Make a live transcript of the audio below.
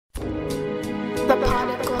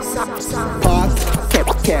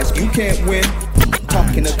Podcast, you can't win.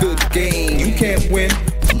 Talking a good game, you can't win.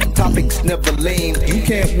 Topics never lame, you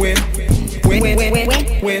can't win. Win.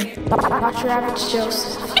 Watch your average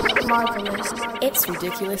Joseph. Marvelous. It's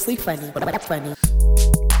ridiculously funny, but funny.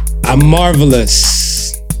 I'm Marvelous.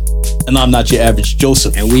 And I'm not your average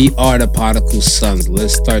Joseph. And we are the Particle Sons.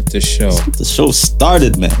 Let's start the show. Let's get the show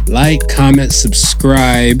started, man. Like, comment,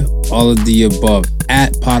 subscribe, all of the above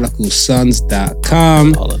at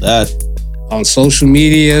particlesons.com. All of that. On social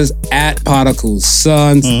medias at Particle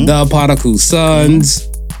Sons, the Particle Sons.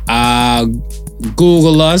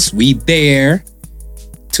 Google us, we there.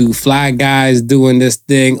 Two fly guys doing this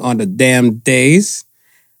thing on the damn days.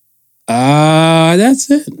 That's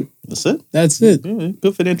it. That's it. Yeah,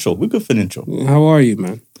 good for the intro. We're good for the intro. How are you,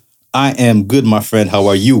 man? I am good, my friend. How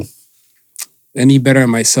are you? Any better, I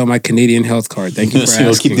might sell my Canadian health card. Thank you for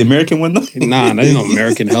asking. Keep the American one, though? Nah, that ain't no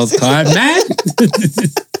American health card, man.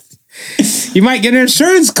 You might get an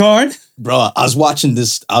insurance card. Bro, I was watching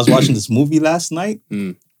this movie last night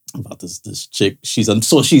about this chick. She's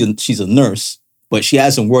a nurse, but she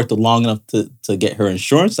hasn't worked long enough to get her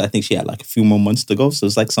insurance. I think she had like a few more months to go. So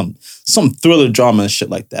it's like some thriller drama and shit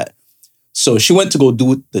like that. So she went to go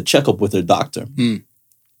do the checkup with her doctor.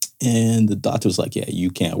 And the doctor was like, yeah, you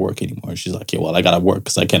can't work anymore. She's like, yeah, well, I gotta work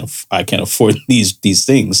because I can't afford these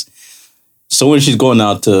things. So when she's going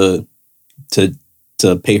out to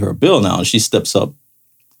pay her bill now, she steps up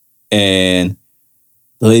and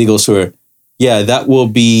the lady goes to her, yeah, that will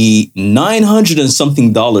be $900 and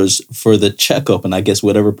something for the checkup. And I guess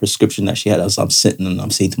whatever prescription that she had, I'm sitting and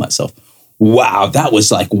I'm saying to myself, wow, that was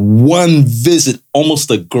like one visit, almost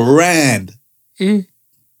 $1,000.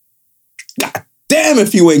 God damn,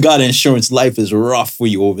 if you ain't got insurance, life is rough for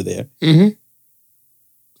you over there.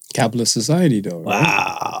 Capitalist society, though. Right?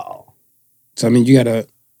 Wow. So, I mean, you gotta...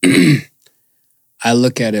 I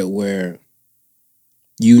look at it where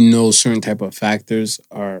certain type of factors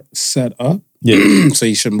are set up. Yeah. So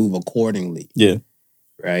you should move accordingly. Yeah.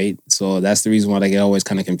 Right? So that's the reason why it always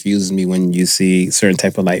kind of confuses me when you see certain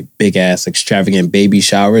type of like big ass extravagant baby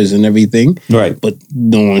showers and everything. Right. But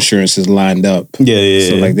no insurance is lined up. Yeah.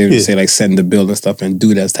 So like they would say like send the bill and stuff and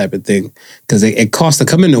do that type of thing. Because it costs to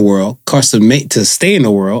come in the world, costs to stay in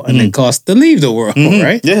the world, and it costs to leave the world,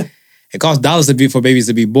 right? Yeah. It costs dollars for babies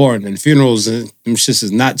to be born, and funerals and them shits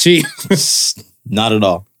is not cheap. Not at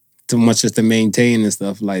all. Too much just to maintain and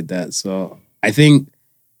stuff like that. So I think,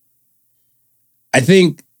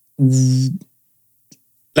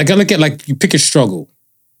 like I look at like you pick a struggle.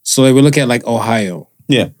 So like, we look at like Ohio,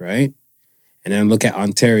 right, and then look at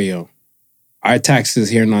Ontario. Our taxes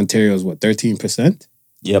here in Ontario is what 13%.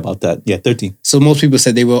 Yeah, about that. Yeah, 13. So most people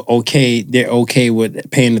said they're okay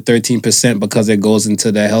with paying the 13% because it goes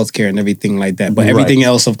into the healthcare and everything like that. But everything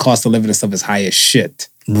else of cost of living and stuff is high as shit.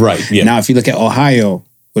 Right, yeah. Now, if you look at Ohio,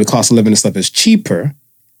 where the cost of living and stuff is cheaper,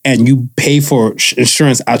 and you pay for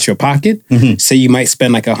insurance out your pocket, say you might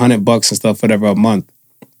spend like $100 and stuff, whatever, a month,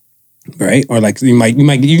 right? Or like you might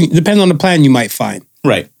depending on the plan you might find.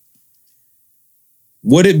 Right.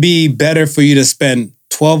 Would it be better for you to spend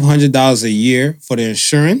 $1,200 a year for the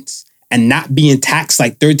insurance and not being taxed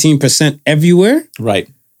like 13% everywhere? Right.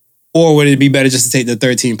 Or would it be better just to take the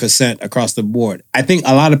 13% across the board? I think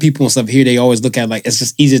a lot of people and stuff here, they always look at like, it's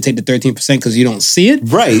just easier to take the 13% because you don't see it.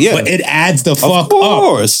 Right, yeah. But it adds the fuck up. Of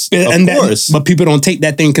course. But people don't take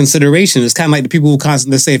that thing in consideration. It's kind of like the people who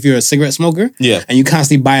constantly say if you're a cigarette smoker and you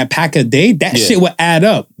constantly buy a pack a day, that shit will add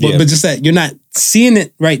up. But just that you're not seeing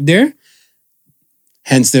it right there,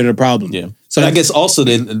 hence they're the problem. Yeah. So I guess also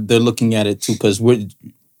they're looking at it too, because we're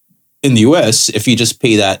in the US, if you just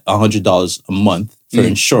pay that $100 a month for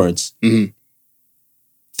insurance,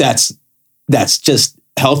 that's just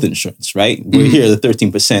health insurance, right? We're here the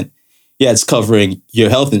 13%. Yeah, it's covering your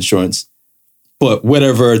health insurance, but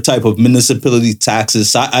whatever type of municipality taxes.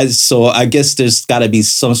 So I guess there's got to be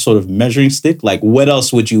some sort of measuring stick. Like, what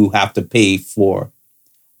else would you have to pay for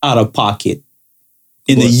out of pocket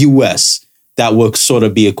in the US that would sort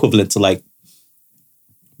of be equivalent to like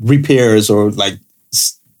repairs or like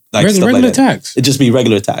regular like tax. It'd just be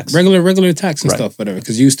regular tax. Regular tax and stuff, whatever.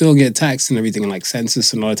 Because you still get taxed and everything, like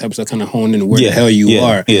census and all that type of stuff, kind of honed in where the hell you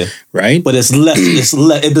are. Yeah. Right? But it's less.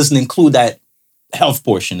 It doesn't include that health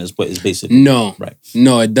portion, is what is basically. No. Right.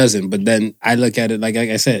 No, it doesn't. But then I look at it, like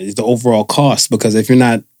I said, it's the overall cost. Because if you're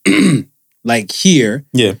not like here,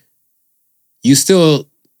 you still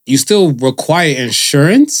require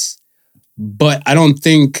insurance, but I don't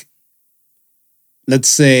think, let's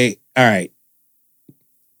say, all right,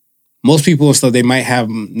 most people and stuff, they might have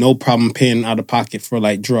no problem paying out of pocket for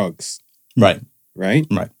like drugs. Right. Right?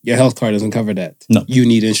 Right. Your health card doesn't cover that. No. You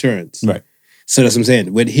need insurance. Right. So that's what I'm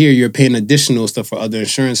saying. With here, you're paying additional stuff for other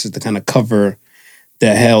insurances to kind of cover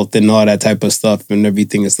the health and all that type of stuff and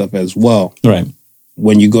everything and stuff as well. Right.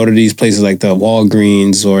 When you go to these places like the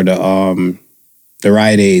Walgreens or the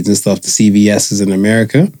Rite Aids and stuff, the CVS's in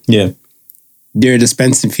America, their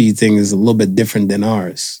dispensing fee thing is a little bit different than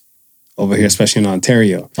ours over here, especially in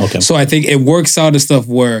Ontario. Okay. So I think it works out of stuff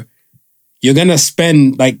where you're gonna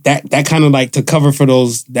spend like that kind of like to cover for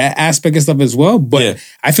that aspect of stuff as well. But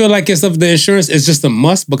I feel like it's of the insurance is just a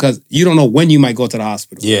must because you don't know when you might go to the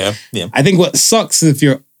hospital. Yeah. I think what sucks is if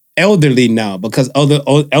you're elderly now because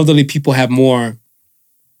elderly people have more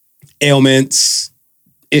ailments,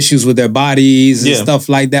 issues with their bodies and stuff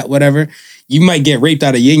like that, whatever. You might get raped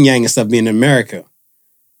out of yin yang and stuff being in America.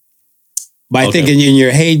 But I think in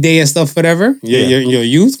your heyday and stuff, whatever, your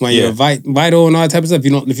youth, when you're vital and all that type of stuff,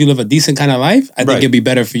 if you live a decent kind of life, I think it'd be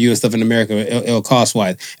better for you and stuff in America, it'll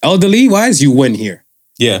cost-wise. Elderly-wise, you win here.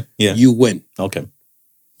 Yeah. You win. Okay.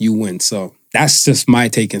 You win. So that's just my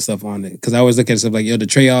take and stuff on it. Because I always look at stuff like, the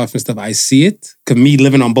trade-off and stuff, I see it. Because me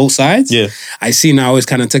living on both sides, I see and I always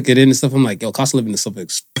kind of took it in and stuff. I'm like, cost of living is so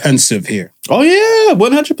expensive here. Oh, yeah,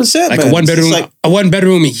 100%. Like a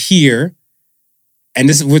one-bedroom here. And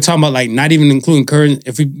we're talking about like not even including current.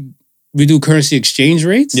 If we do currency exchange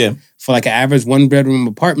rates, for like an average 1-bedroom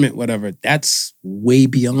apartment, whatever, that's way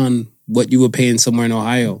beyond what you were paying somewhere in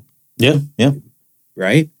Ohio. Yeah.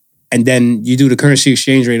 Right? And then you do the currency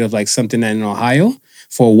exchange rate of like something in Ohio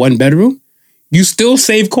for a 1-bedroom, you still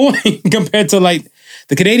save coin compared to like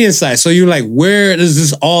the Canadian side. So you're like, where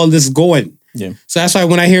is all this going? Yeah. So that's why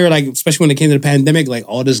when I hear like, especially when it came to the pandemic, like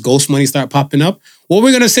all this ghost money start popping up. Well,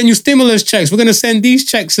 we're gonna send you stimulus checks. We're gonna send these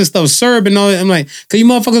checks and stuff, CERB and all that. I'm like, cause you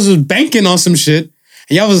motherfuckers was banking on some shit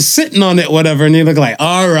and y'all was sitting on it, whatever. And you look like,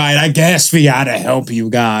 all right, I guess we gotta help you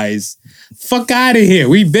guys. Fuck out of here.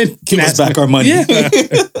 We've been give us back our money. Yeah.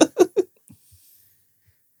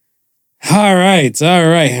 All right.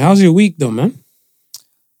 How's your week though, man?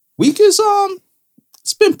 Week is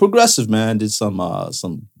it's been progressive, man. Did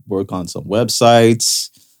some work on some websites.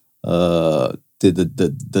 Did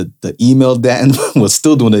the email dance? Was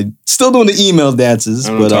still doing the email dances.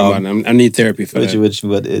 But I need therapy for that.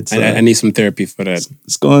 But it's I need some therapy for that.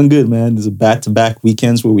 It's going good, man. There's a back-to-back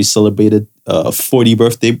weekends where we celebrated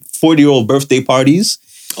 40-year-old birthday parties.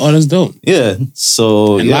 Oh, that's dope. Yeah.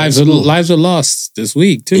 So and lives are lost this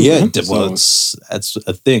week too. Yeah. Man. Well, that's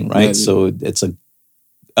a thing, right? Yeah. So it's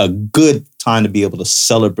a good time to be able to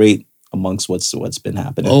celebrate amongst what's been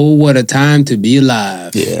happening. Oh, what a time to be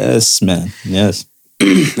alive. Yes, man. Yes. All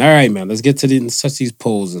right, man. Let's get to these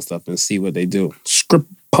polls and stuff and see what they do. Script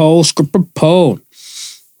poll.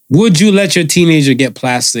 Would you let your teenager get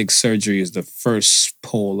plastic surgery is the first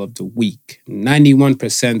poll of the week.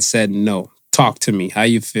 91% said no. Talk to me. How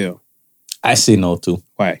you feel? I say no too.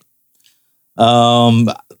 Why?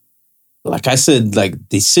 Like I said, like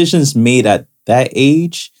decisions made at that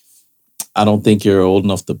age, I don't think you're old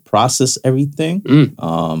enough to process everything.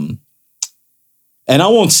 And I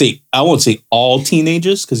won't say all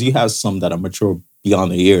teenagers because you have some that are mature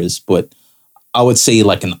beyond their years, but I would say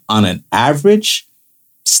like on an average,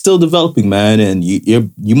 still developing, man. And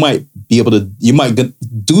you might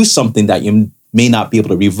do something that you may not be able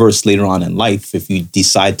to reverse later on in life if you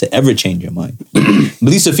decide to ever change your mind. At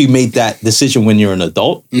least if you made that decision when you're an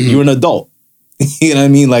adult, you're an adult. You know what I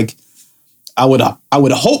mean? Like I would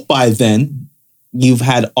hope by then you've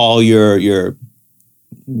had all you're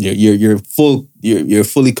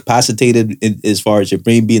fully capacitated as far as your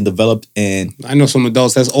brain being developed. And I know some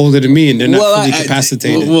adults that's older than me and they're not fully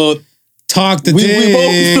capacitated. Talk to we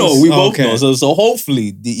both know. So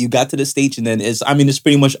hopefully you got to the stage and then it's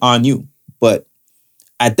pretty much on you. But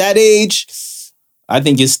at that age, I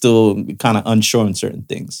think you're still kind of unsure on certain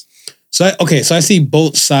things. So I see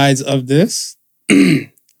both sides of this.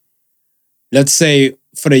 Let's say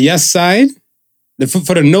for the yes side,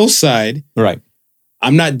 for the no side, right?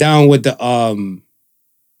 I'm not down with the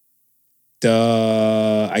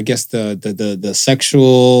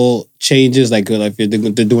sexual changes, like if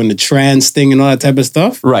they're doing the trans thing and all that type of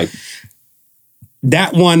stuff, right?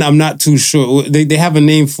 That one I'm not too sure. They have a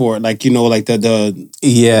name for it, like like the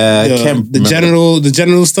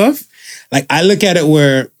genital stuff. Like I look at it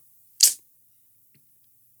where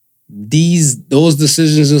those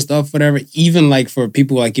decisions and stuff, whatever, even like for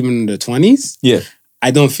people like even in their 20s,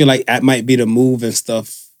 I don't feel like that might be the move and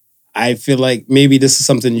stuff. I feel like maybe this is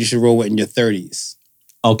something you should roll with in your 30s.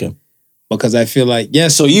 Okay. Because I feel like,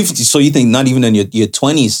 So you think not even in your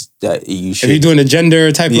 20s that you should... If you're doing a gender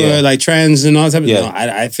type of like trans and all that type of... No,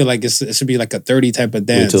 I feel like it should be like a 30 type of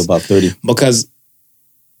dance. Wait till about 30. Because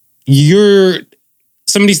you're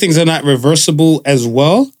some of these things are not reversible as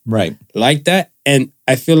well. Right. Like that. And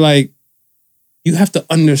I feel like you have to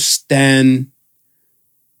understand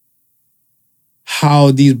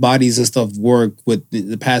how these bodies and stuff work with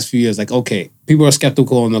the past few years. Like, okay, people are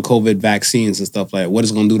skeptical on the COVID vaccines and stuff like that. What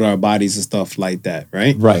it's going to do to our bodies and stuff like that,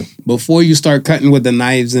 right? Right. Before you start cutting with the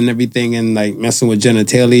knives and everything and like messing with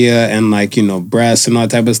genitalia and like, you know, breasts and all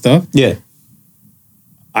that type of stuff. Yeah.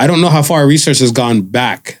 I don't know how far our research has gone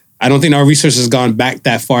back. I don't think our research has gone back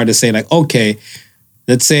that far to say like, okay,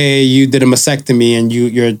 let's say you did a mastectomy and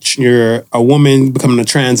you're a woman becoming a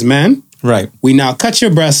trans man. Right. We now cut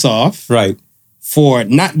your breasts off. Right. For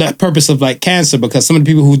not the purpose of like cancer, because some of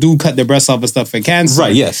the people who do cut their breasts off and stuff for cancer.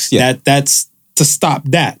 Right, yes. Yeah. That's to stop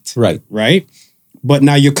that. Right. Right? But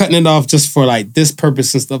now you're cutting it off just for like this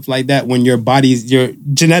purpose and stuff like that when you're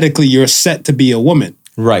genetically you're set to be a woman.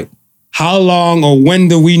 Right. How long or when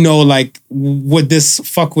do we know like would this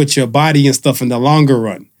fuck with your body and stuff in the longer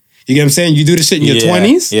run? You get what I'm saying? You do this shit in your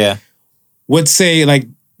 20s? Yeah. Would say like,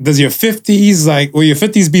 does your 50s, like, will your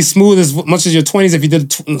 50s be smooth as much as your 20s if you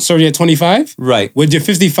did surgery at 25? Right. Would your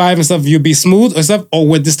 55 and stuff, you'd be smooth or stuff? Or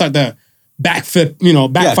would this start to backfire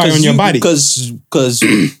on your body? Because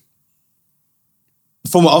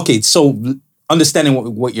so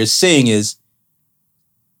understanding what you're saying is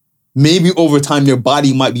maybe over time your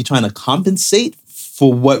body might be trying to compensate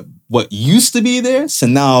for what used to be there. So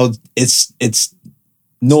now it's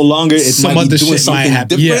no longer, it Some might be other doing shit might something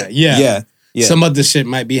happen. different. Yeah. Yeah. Some other shit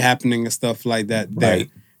might be happening and stuff like that.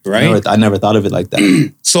 Right. I never thought of it like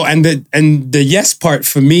that. So, and the yes part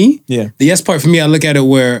for me, I look at it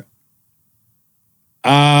where,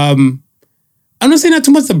 I'm not saying not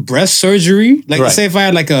too much the breast surgery. Like, say if I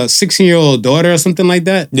had like a 16-year-old daughter or something like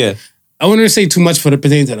that. Yeah. I wouldn't say too much for the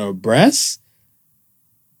pertaining to the breasts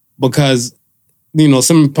because, you know,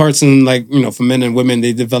 some parts in like, you know, for men and women,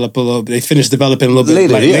 they finish developing a little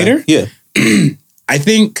bit later. Yeah. I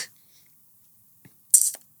think,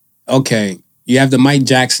 okay, you have the Mike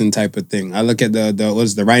Jackson type of thing. I look at the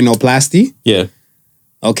rhinoplasty. Yeah.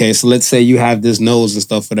 Okay, so let's say you have this nose and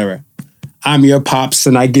stuff, whatever. I'm your pops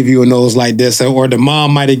and I give you a nose like this, or the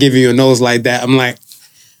mom might have given you a nose like that. I'm like,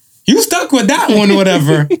 you stuck with that one or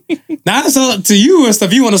whatever. Now it's up to you and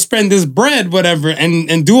stuff. You want to spend this bread, whatever,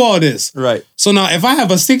 and do all this. Right. So now if I have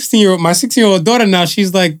my 16-year-old daughter now,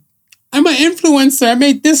 she's like, I'm an influencer. I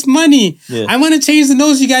made this money. Yeah. I want to change the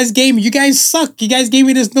nose you guys gave me. You guys suck. You guys gave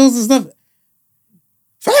me this nose and stuff.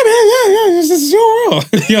 Fine, man. Yeah. This is your world.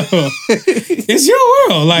 Yo, it's your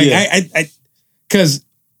world. Like, because,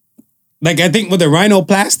 like, I think with the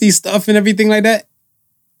rhinoplasty stuff and everything like that,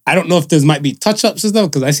 I don't know if there might be touch-ups and stuff,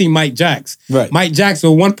 because I see Mike Jacks. Right. Mike Jacks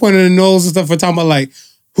with one point in the nose and stuff, we're talking about, like,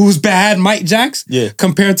 who's bad Mike Jacks? Yeah.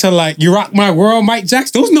 Compared to, like, You Rock My World Mike Jacks.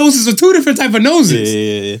 Those noses are two different type of noses.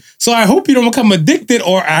 Yeah. So I hope you don't become addicted,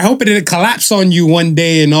 or I hope it didn't collapse on you one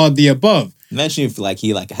day and all the above. Imagine if like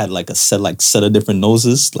he like had like a set of different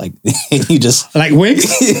noses, like you just like wigs.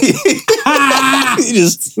 you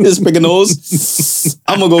just pick a nose.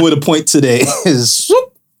 I'm gonna go with a point today.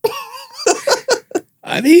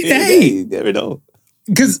 I mean, hey, you never know.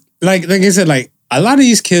 Because like I said, like a lot of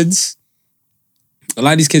these kids,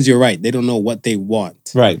 you're right. They don't know what they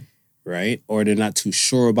want. Right. Or they're not too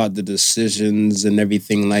sure about the decisions and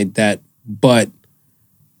everything like that. But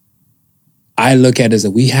I look at it as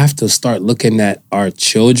that we have to start looking at our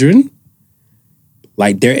children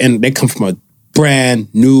like they come from a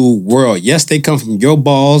brand new world. Yes, they come from your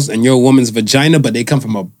balls and your woman's vagina, but they come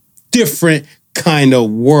from a different kind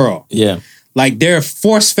of world. Yeah. Like they're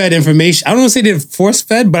force-fed information. I don't want to say they're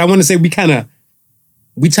force-fed, but I want to say we try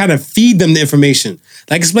to feed them the information.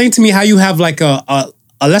 Like explain to me how you have like a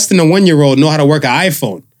less than a 1-year-old know how to work an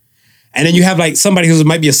iPhone. And then you have like somebody who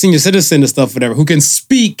might be a senior citizen and stuff, whatever, who can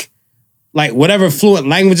speak like whatever fluent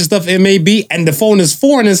language and stuff it may be, and the phone is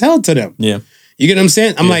foreign as hell to them. Yeah. You get what I'm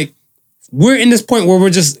saying? I'm like, we're in this point where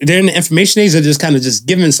they're in the information age, they're just kind of just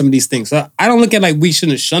giving some of these things. So I don't look at like we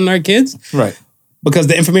shouldn't shun our kids. Right. Because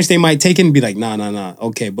the information they might take in and be like, nah,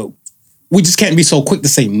 okay, but we just can't be so quick to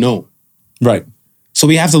say no. Right. So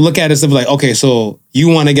we have to look at it and be like, okay, so you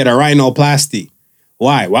want to get a rhinoplasty.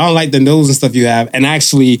 Why? Well, I don't like the nose and stuff you have. And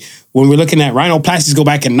actually, when we're looking at rhinoplasties go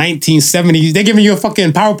back in 1970s, they're giving you a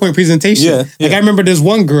fucking PowerPoint presentation. Yeah. Like I remember this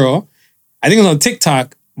one girl, I think it was on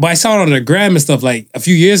TikTok, but I saw it on the gram and stuff like a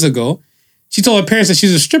few years ago. She told her parents that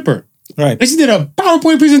she's a stripper. Right. And she did a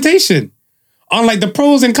PowerPoint presentation on like the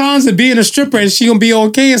pros and cons of being a stripper and she gonna be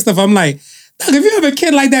okay and stuff. I'm like, look, if you have a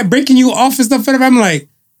kid like that breaking you off and stuff, I'm like,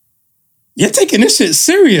 you're taking this shit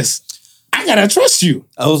serious. I gotta trust you.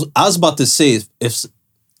 I was about to say, if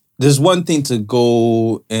there's one thing to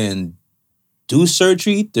go and do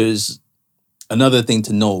surgery, there's another thing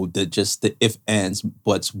to know, that just the if, ands,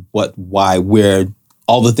 buts, what, why, where,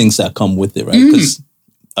 all the things that come with it, right? Because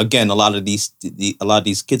again, a lot of these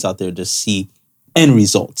kids out there just see end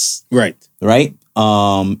results, right?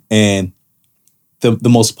 And the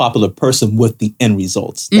most popular person with the end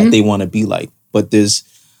results that they want to be like, but there's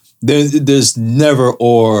never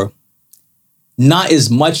or not as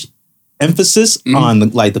much emphasis on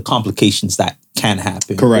like the complications that can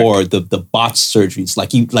happen, correct, or the botched surgeries.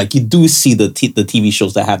 Like you do see the TV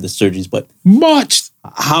shows that have the surgeries, but botched.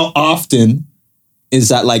 How often is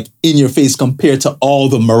that like in your face compared to all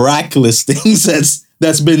the miraculous things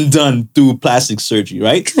that's been done through plastic surgery,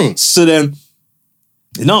 right? True. So then,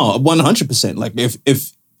 no, 100%. Like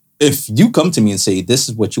if you come to me and say this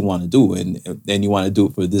is what you want to do, and you want to do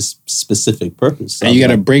it for this specific purpose, and you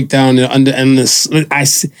got to break down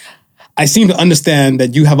I seem to understand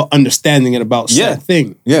that you have an understanding about certain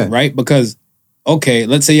thing, right? Because okay,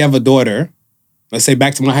 let's say you have a daughter. Let's say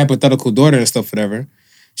back to my hypothetical daughter and stuff, whatever.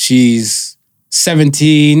 She's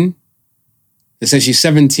 17. Let's say she's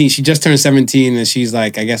 17. She just turned 17, and she's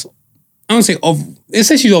like, I guess, I don't say over. Let's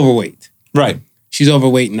say she's overweight. Right. She's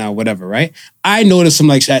overweight now, whatever, right? I noticed from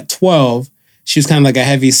like at 12, she was kind of like a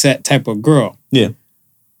heavy set type of girl. Yeah.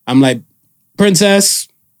 I'm like, princess,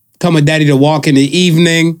 come with daddy to walk in the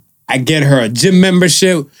evening. I get her a gym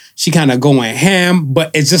membership. She kind of going ham,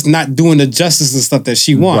 but it's just not doing the justice and stuff that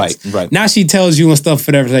she wants. Right. Now she tells you and stuff,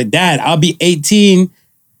 whatever, like, Dad, I'll be 18.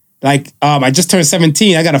 Like, I just turned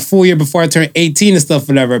 17. I got a full year before I turned 18 and stuff,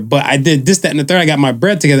 whatever. But I did this, that, and the third. I got my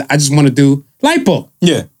bread together. I just want to do lipo.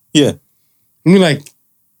 Yeah. And we're like,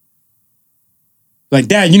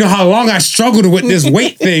 Dad, you know how long I struggled with this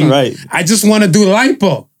weight thing. Right. I just want to do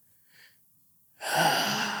lipo.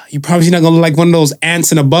 You probably not going to look like one of those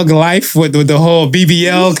ants in a bug life with the whole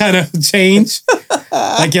BBL kind of change.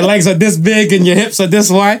 Like your legs are this big and your hips are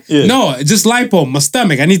this wide. Yeah. No, just lipo, my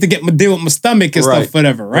stomach. I need to deal with my stomach and stuff,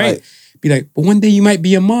 whatever, right? Be like, but one day you might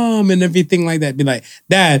be a mom and everything like that. Be like,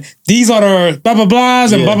 Dad, these are the blah, blah,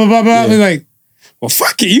 blahs and blah, blah, blah, blah. Be like, well,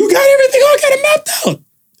 fuck it. You got everything. I got it mapped out.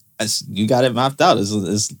 You got it mapped out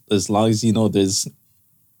as long as you know there's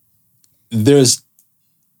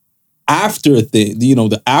after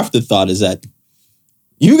the afterthought is that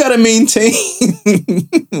you got to maintain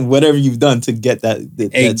whatever you've done to get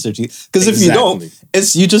that surgery. Because if you don't,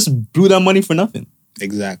 you just blew that money for nothing.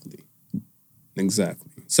 Exactly.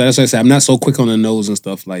 So that's why I say I'm not so quick on the nose and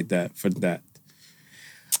stuff like that for that.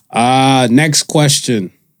 Next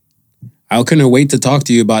question. I couldn't wait to talk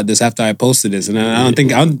to you about this after I posted this, and I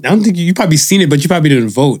don't think you probably seen it, but you probably didn't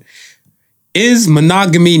vote. Is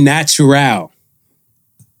monogamy natural?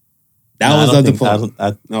 That was the other poll.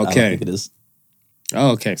 I don't think it is.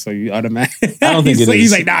 Oh, okay. So you automatically. I don't think it is.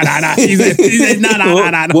 He's like, nah. He's like,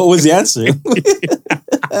 nah. What was the answer?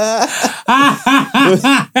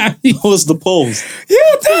 What was the polls?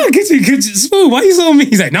 Get you smooth. Why you so mean?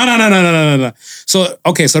 He's like, no. So,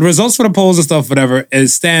 okay. So the results for the polls and stuff, whatever, it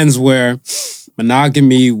stands where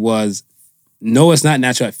monogamy was, no, it's not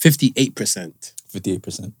natural at 58%.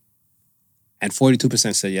 58%. And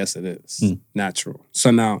 42% said yes, it is natural.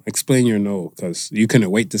 So now explain your no, because you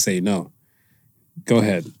couldn't wait to say no. Go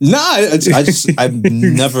ahead. I've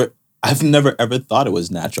never ever thought it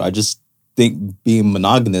was natural. I just think being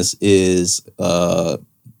monogamous is a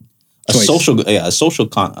social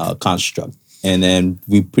construct, and then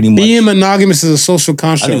we pretty much being monogamous is a social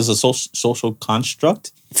construct. I think it's a social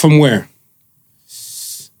construct. From where?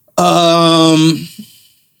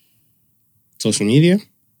 Social media.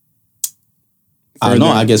 I don't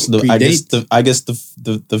know. I guess the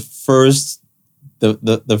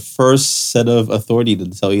first set of authority to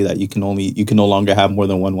tell you that you can no longer have more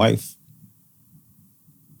than one wife.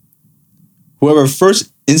 Whoever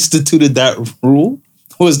first instituted that rule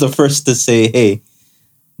was the first to say, "Hey,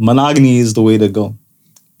 monogamy is the way to go,"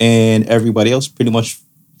 and everybody else pretty much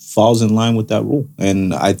falls in line with that rule.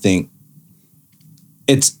 And I think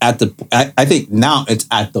now it's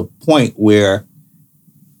at the point where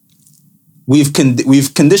we've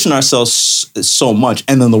conditioned ourselves so much,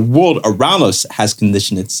 and then the world around us has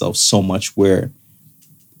conditioned itself so much where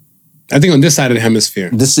I think on this side of the hemisphere,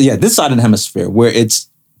 this side of the hemisphere where it's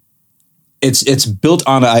built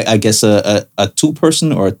on I guess a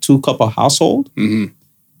 2-person or a 2-couple household. Mm-hmm.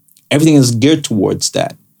 Everything is geared towards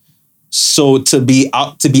that. So to be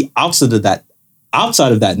outside of that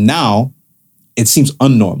now, it seems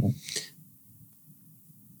unnormal.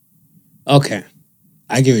 Okay,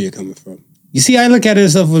 I get where you're coming from. You see, I look at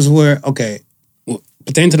it as where, okay,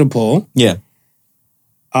 pertaining to the poll. Yeah.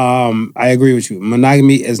 I agree with you.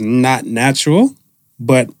 Monogamy is not natural,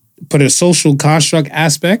 but put a social construct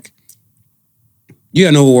aspect, you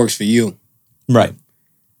gotta know what works for you. Right.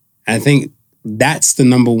 And I think that's the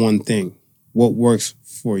number one thing. What works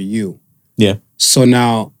for you. Yeah. So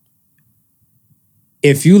now,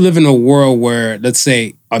 if you live in a world where, let's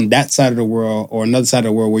say, on that side of the world or another side of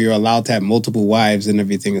the world where you're allowed to have multiple wives and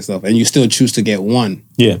everything and stuff, and you still choose to get one,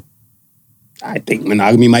 Yeah. I think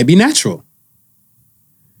monogamy might be natural.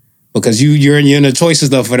 Because you're in a choice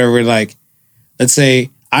and stuff, whatever, like, let's say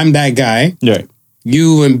I'm that guy. Right.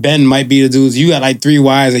 You and Ben might be the dudes. You got like 3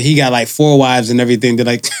 wives and he got like 4 wives and everything. They're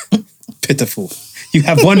like, pitiful. You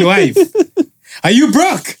have 1 wife. Are you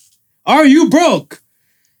broke? Are you broke?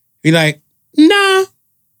 Be like, nah.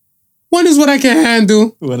 1 is what I can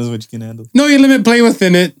handle. 1 is what you can handle. No, your limit, play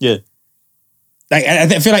within it. Yeah. Like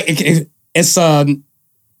I feel like it's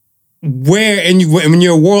where when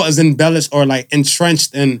your world is embellished or like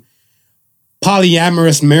entrenched in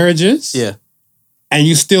polyamorous marriages. Yeah. And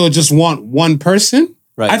you still just want 1 person.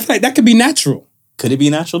 Right. I feel like that could be natural. Could it be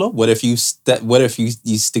natural though? What if you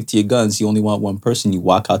stick to your guns? You only want 1 person. You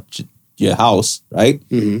walk out your house, right?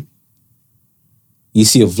 Mm-hmm. You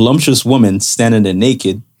see a voluptuous woman standing there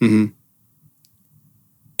naked, mm-hmm.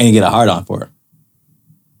 and you get a hard on for her.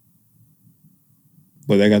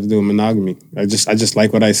 What that got to do with monogamy? I just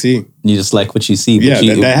like what I see. You just like what you see. Yeah,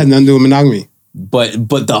 that has nothing to do with monogamy. But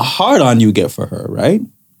the hard on you get for her, right,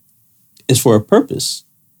 is for a purpose.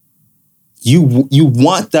 You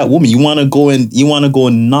want that woman. You want to go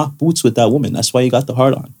and knock boots with that woman. That's why you got the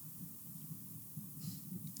hard on.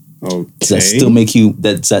 Okay. Does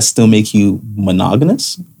that still make you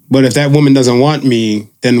monogamous? But if that woman doesn't want me,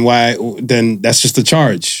 then why? Then that's just a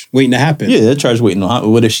charge waiting to happen. Yeah, that charge waiting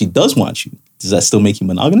on. What if she does want you? Does that still make you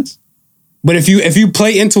monogamous? But if you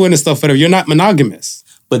play into it and stuff, whatever, you're not monogamous.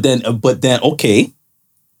 But then, okay.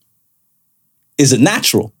 Is it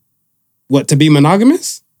natural? What, to be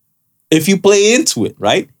monogamous? If you play into it,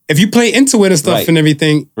 right? If you play into it and stuff and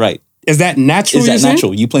everything, right? Is that natural? Is that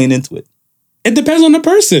natural? You playing into it? It depends on the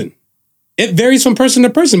person. It varies from person to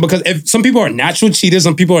person because if some people are natural cheaters,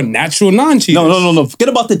 some people are natural non-cheaters. No. Forget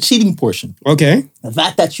about the cheating portion. Okay. The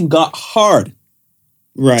fact that you got hard,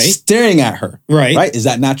 right, staring at her, right, is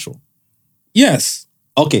that natural? Yes.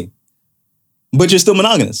 Okay. But you're still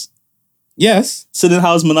monogamous. Yes. So then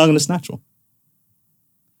how is monogamous natural?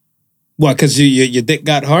 What, because your dick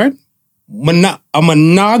got hard? A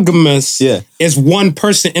monogamous is 1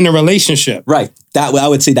 person in a relationship. Right. That I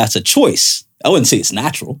would say that's a choice. I wouldn't say it's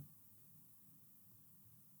natural.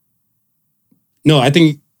 No, I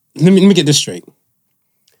think, let me get this straight.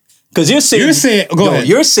 Because you're saying, go ahead.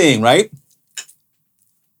 You're saying, right?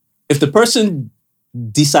 If the person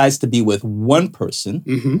decides to be with 1 person,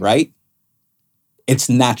 mm-hmm. right? It's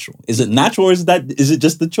natural. Is it natural or is it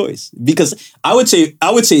just the choice? Because I would say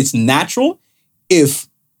it's natural if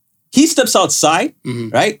he steps outside, mm-hmm.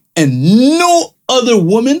 right? And no other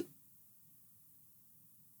woman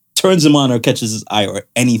turns him on or catches his eye or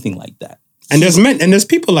anything like that. And there's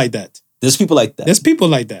people like that. There's people like that. There's people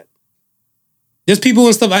like that. There's people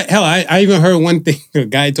and stuff. I even heard one thing. A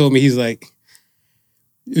guy told me, he's like,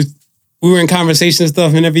 we were in conversation and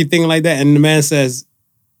stuff and everything like that. And the man says,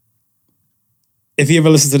 if you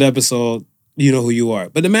ever listen to the episode, you know who you are.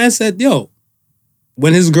 But the man said, yo,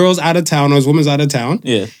 when his girl's out of town or his woman's out of town,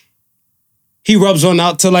 he rubs on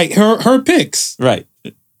out to like her pics. Right.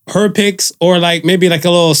 Her pics or like maybe like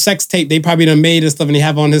a little sex tape they probably done made and stuff and they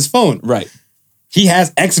have on his phone. Right. He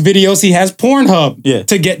has X videos, he has Pornhub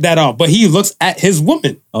to get that off. But he looks at his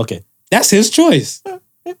woman. Okay. That's his choice. So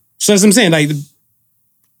that's what I'm saying. Like,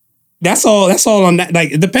 that's all on that.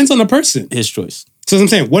 Like, it depends on the person. His choice. So that's what I'm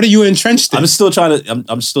saying. What are you entrenched in? I'm still trying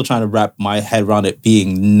to wrap my head around it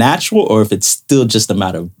being natural or if it's still just a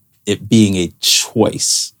matter of it being a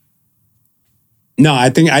choice. No, I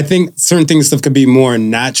think certain things stuff could be more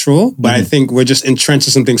natural, but I think we're just entrenched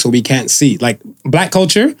in some things so we can't see. Like black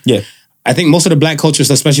culture. Yeah. I think most of the black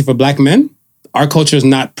cultures, especially for black men, our culture is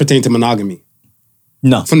not pertaining to monogamy.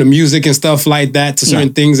 No. From the music and stuff like that to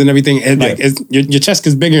certain things and everything. Your chest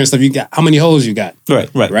gets bigger and stuff. You got how many holes you got.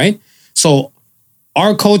 Right. So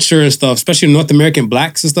our culture and stuff, especially North American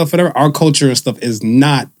blacks and stuff, whatever, our culture and stuff is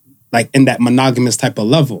not like in that monogamous type of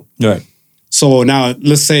level. Right. So now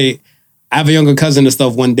let's say I have a younger cousin and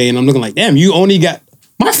stuff one day and I'm looking like, damn, you only got,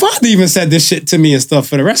 my father even said this shit to me and stuff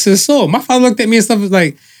for the rest of his soul. My father looked at me and stuff was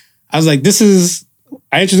like, I was like,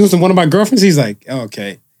 I introduced him to one of my girlfriends. He's like, oh,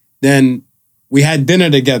 okay. Then we had dinner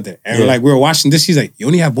together and we were watching this. She's like, you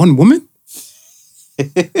only have 1 woman? So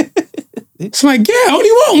I'm like, yeah, I only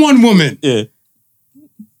want 1 woman. Yeah.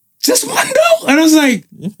 Just 1 though? And I was like,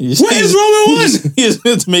 what is wrong with 1? He just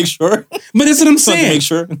to make sure. But that's what I'm saying. To make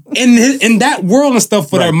sure. In that world and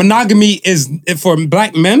stuff, where monogamy is for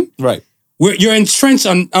black men, right? You're entrenched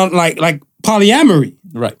on like polyamory.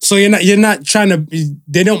 Right. So you're not trying to,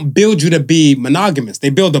 they don't build you to be monogamous. They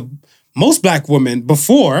build most black women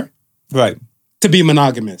before Right. to be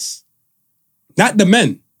monogamous. Not the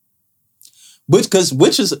men. Which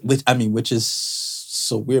is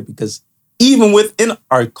so weird because even within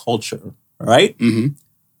our culture, right? Mm-hmm.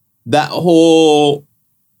 That whole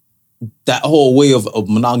way of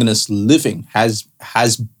monogamous living has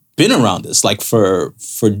been around us like for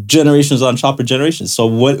generations on top of generations. So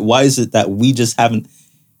why is it that we just haven't,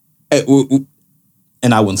 and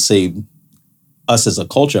I wouldn't say us as a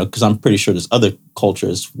culture, because I'm pretty sure there's other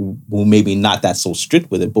cultures who maybe not that so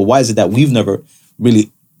strict with it, but why is it that we've never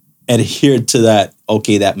really adhered to that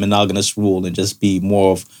monogamous rule and just be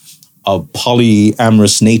more of a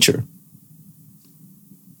polyamorous nature?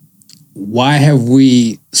 Why have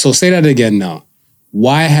we, so say that again now.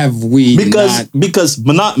 Why have we because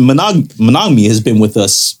monogamy has been with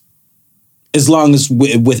us as long as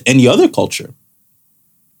with any other culture.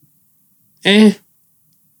 I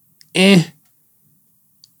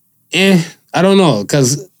don't know,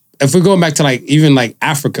 because if we're going back to like even like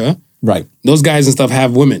Africa, Right. those guys and stuff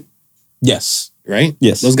have women, Yes. right?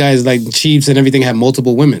 Yes. Those guys like chiefs and everything have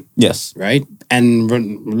multiple women, Yes. right? And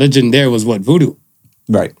religion there was what? Voodoo,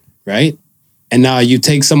 Right. right? And now you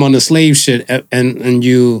take some on the slave shit and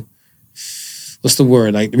you, what's the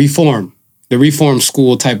word? Like the reform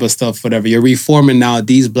school type of stuff, whatever. You're reforming now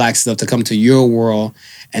these black stuff to come to your world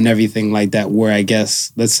and everything like that, where I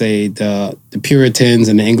guess, let's say the Puritans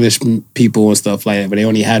and the English people and stuff like that, but they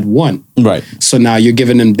only had one. Right. So now you're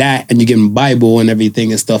giving them that and you give them Bible and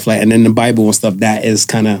everything and stuff like that. And then the Bible and stuff, that is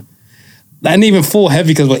kind of, not even full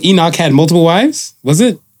heavy, because what, Enoch had multiple wives? Was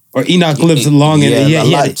it? Or Enoch lived long and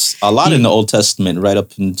a lot in the Old Testament, right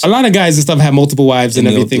up in a lot of guys and stuff have multiple wives and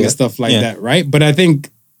everything and stuff like that, right? But I think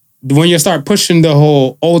when you start pushing the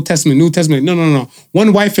whole Old Testament, New Testament, no.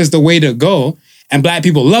 One wife is the way to go, and black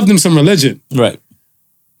people love them some religion. Right.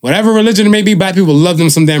 Whatever religion it may be, black people love them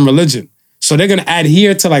some damn religion. So they're gonna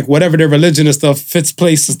adhere to like whatever their religion and stuff fits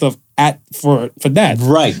place and stuff for that.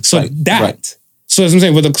 Right. So right, that. Right. So as I'm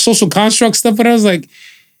saying, with the social construct stuff, but I was like,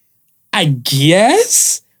 I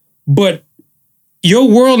guess, but your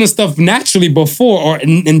world and stuff naturally before or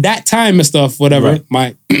in that time and stuff, whatever, Right.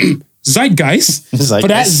 my Zeitgeist. For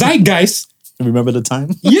that Zeitgeist. Remember the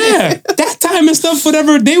time? Yeah, that time and stuff,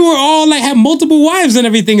 whatever, they were all like, had multiple wives and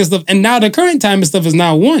everything and stuff. And now the current time and stuff is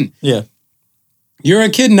now one. Yeah. You're a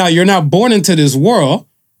kid now, you're now born into this world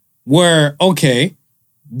where, okay,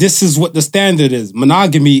 this is what the standard is.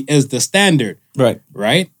 Monogamy is the standard. Right.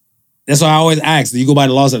 Right? That's why I always ask, do you go by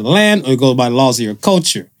the laws of the land or you go by the laws of your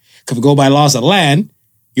culture? Because if you go by the laws of the land,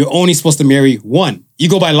 you're only supposed to marry one. You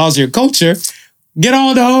go by the laws of your culture, get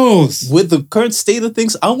all the hoes. With the current state of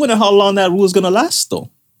things, I wonder how long that rule is going to last, though.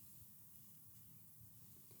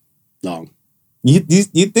 Long. You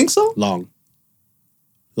think so? Long.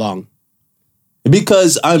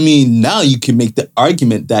 Because, I mean, now you can make the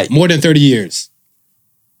argument that... More than 30 years.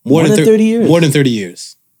 More than 30 years? More than 30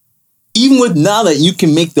 years. Even with now that you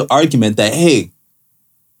can make the argument that, hey...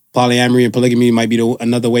 Polyamory and polygamy might be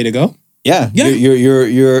another way to go? Yeah.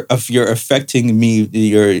 You're affecting me.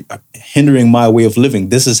 You're hindering my way of living.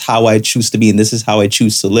 This is how I choose to be and this is how I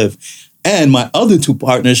choose to live. And my other two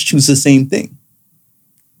partners choose the same thing.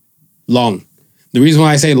 Long. The reason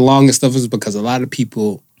why I say long and stuff is because a lot of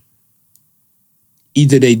people,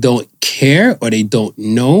 either they don't care or they don't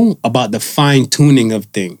know about the fine tuning of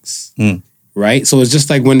things. Right? So it's just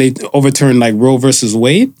like when they overturned like Roe versus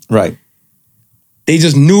Wade. Right. They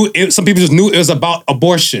just knew some people just knew it was about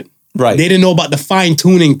abortion. Right. They didn't know about the fine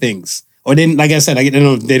tuning things. Or they didn't, like I said, they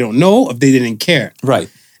don't know if they didn't care. Right.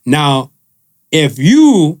 Now, if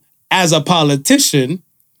you as a politician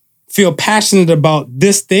feel passionate about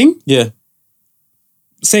this thing, yeah.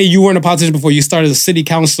 Say you weren't a politician before, you started as a city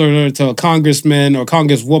councilor to a congressman or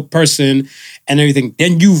congressperson and everything,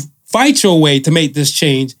 then you fight your way to make this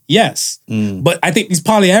change, yes. But I think these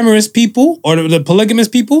polyamorous people or the polygamous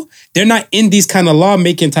people, they're not in these kind of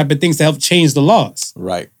law-making type of things to help change the laws.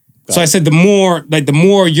 Right. So I said the more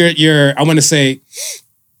you're I want to say,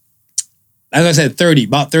 as I said,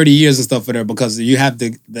 about 30 years and stuff for there, because you have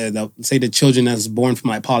the say the children that's born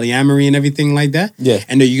from like polyamory and everything like that. Yeah.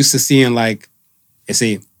 And they're used to seeing like, they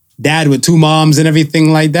say, dad with two moms and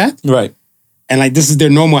everything like that. Right. And like this is their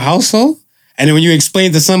normal household. And then when you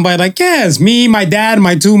explain to somebody like, yeah, it's me, my dad,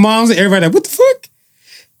 my two moms, everybody like, what the fuck?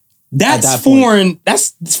 That's foreign.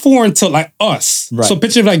 That's foreign to like us. Right. So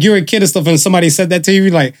picture like you're a kid and stuff and somebody said that to you,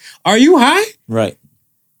 you're like, are you high? Right.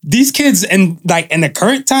 These kids and like in the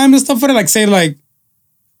current time and stuff for it, like say like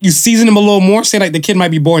you season them a little more, say like the kid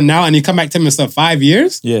might be born now and you come back to him and stuff 5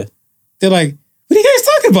 years. Yeah. They're like, What are you guys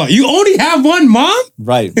talking about? You only have one mom?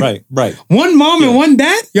 Right. One mom and one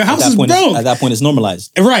dad? Your house is broke. At that point, it's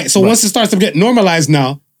normalized. Right. So once it starts to get normalized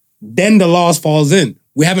now, then the laws falls in.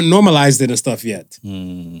 We haven't normalized it and stuff yet. So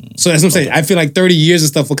that's what I'm saying. I feel like 30 years and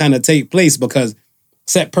stuff will kind of take place because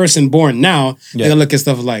set person born now, they're going to look at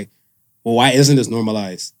stuff like, well, why isn't this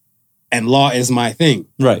normalized? And law is my thing.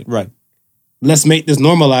 Right. Let's make this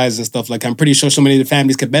normalized and stuff. Like, I'm pretty sure so many of the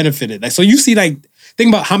families could benefit it. Like, so you see, like, think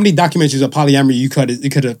about how many documentaries of polyamory you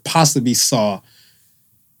could have possibly saw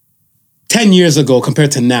 10 years ago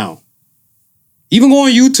compared to now. Even go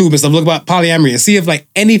on YouTube and stuff, look about polyamory and see if like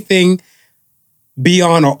anything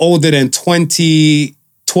beyond or older than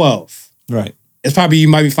 2012. Right. It's probably, you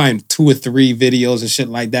might be finding 2 or 3 videos and shit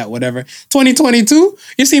like that, whatever. 2022,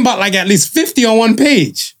 you're seeing about like at least 50 on one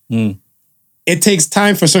page. It takes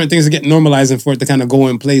time for certain things to get normalized and for it to kind of go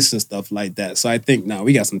in place and stuff like that. So I think,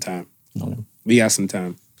 we got some time. We got some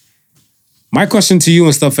time. My question to you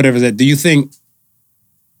and stuff, whatever, is that do you think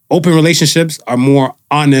open relationships are more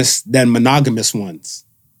honest than monogamous ones?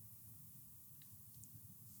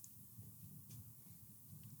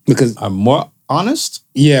 Because are more honest?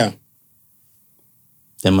 Yeah.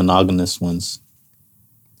 Than monogamous ones.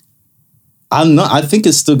 I think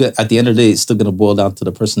it's still good. At the end of the day, it's still going to boil down to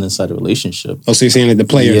the person inside the relationship. Oh, so you're saying like the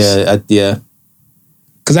players? Yeah.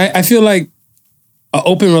 Because I feel like an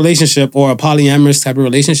open relationship or a polyamorous type of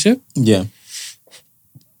relationship. Yeah.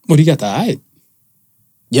 What do you got to hide?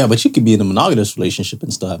 Yeah, but you could be in a monogamous relationship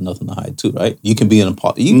and still have nothing to hide too, right? You can be in a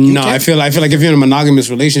I feel like if you're in a monogamous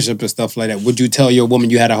relationship and stuff like that, would you tell your woman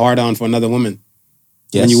you had a hard on for another woman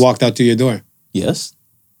when you walked out through your door? Yes.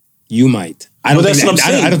 You might. I don't think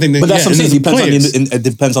But that's what I'm saying. It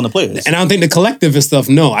depends on the players. And I don't think the collective and stuff,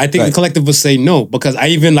 no. I think the collective would say no. Because I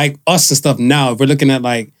even like us and stuff now, if we're looking at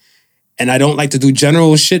like, and I don't like to do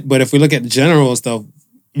general shit, but if we look at general stuff,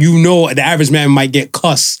 the average man might get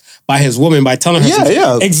cussed by his woman by telling her something.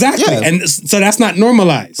 Yeah. Exactly. Yeah. And so that's not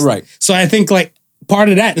normalized. Right. So I think like part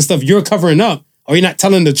of that and stuff you're covering up or you're not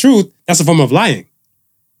telling the truth, that's a form of lying.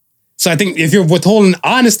 So I think if you're withholding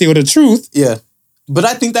honesty or the truth. Yeah. But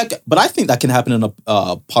I think that can happen in a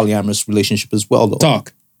polyamorous relationship as well, though.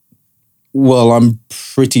 Talk. Well, I'm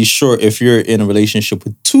pretty sure if you're in a relationship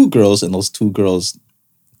with 2 girls and those 2 girls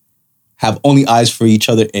have only eyes for each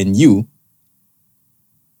other and you,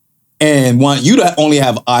 and want you to only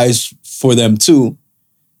have eyes for them too,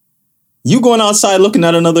 you going outside looking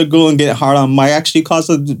at another girl and get hard on might actually cause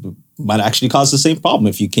the same problem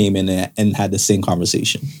if you came in and had the same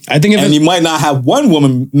conversation. I think, and you might not have one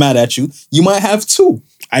woman mad at you. You might have 2.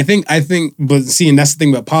 I think, but see, and that's the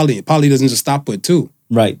thing about poly. Poly doesn't just stop with 2.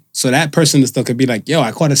 Right. So that person still could be like, yo,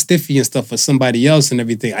 I caught a stiffy and stuff for somebody else and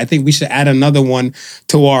everything. I think we should add another one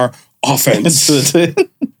to our offense.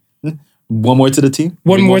 One more to the team?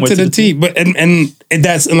 One more to the team. But and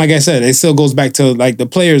that's, and like I said, it still goes back to like the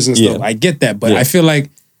players and stuff. Yeah. I get that. But I feel like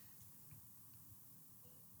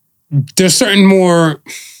there's certain more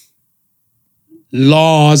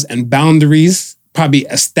laws and boundaries probably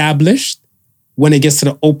established when it gets to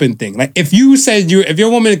the open thing. Like if you said if your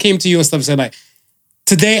woman came to you and stuff and said like,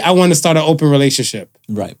 today I want to start an open relationship.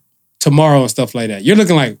 Right. Tomorrow and stuff like that. You're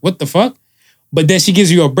looking like, what the fuck? But then she gives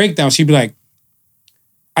you a breakdown. She'd be like,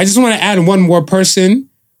 I just want to add one more person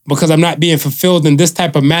because I'm not being fulfilled in this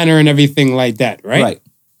type of manner and everything like that, right? Right.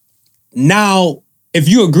 Now, if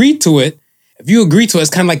you agree to it, it's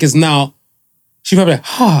kind of like it's now, she's probably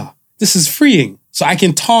like, this is freeing. So I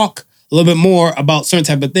can talk a little bit more about certain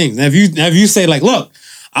type of things. And if you say like, look,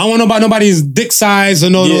 I don't want to know about nobody's dick size or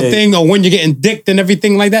no little thing or when you're getting dicked and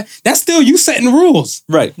everything like that, that's still you setting rules.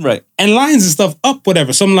 Right. And lines and stuff up,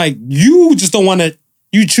 whatever. So I'm like, you just don't want to,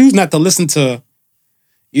 you choose not to listen to,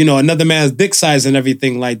 another man's dick size and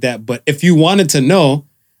everything like that. But if you wanted to know,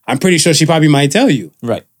 I'm pretty sure she probably might tell you.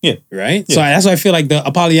 Right. Yeah. Right? Yeah. So that's why I feel like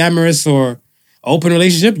a polyamorous or open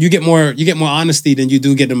relationship, you get more honesty than you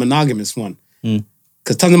do get a monogamous one.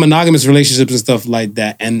 Because tons of monogamous relationships and stuff like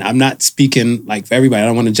that, and I'm not speaking like for everybody, I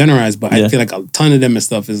don't want to generalize, but I feel like a ton of them and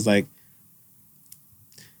stuff is like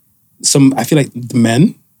I feel like the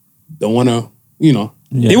men don't want to,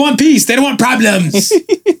 they want peace, they don't want problems.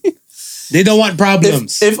 They don't want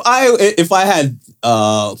problems. If I had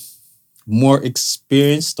more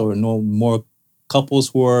experienced or know more couples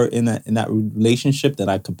who are in that relationship, then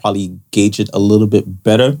I could probably gauge it a little bit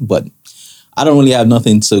better. But I don't really have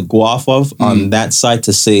nothing to go off of on that side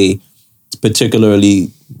to say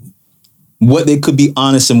particularly what they could be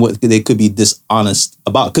honest and what they could be dishonest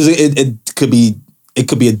about. Because it could be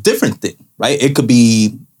a different thing, right?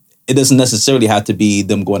 It doesn't necessarily have to be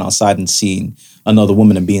them going outside and seeing another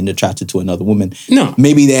woman and being attracted to another woman. No.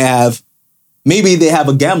 Maybe they have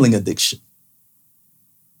a gambling addiction.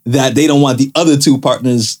 that they don't want the other two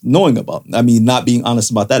partners knowing about. I mean, not being honest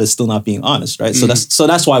about that is still not being honest, right? So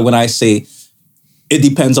that's why when I say it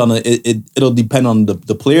depends on it'll depend on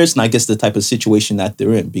the players and I guess the type of situation that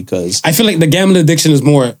they're in, because I feel like the gambling addiction is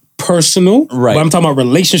more personal, right? But I'm talking about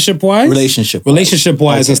relationship wise Okay.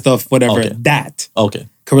 and stuff, whatever. Okay. That Okay.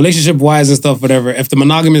 Relationship wise and stuff, whatever. If the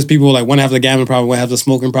monogamous people like one have the gambling problem, one have the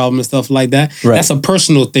smoking problem and stuff like that, Right. that's a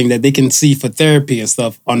personal thing that they can see for therapy and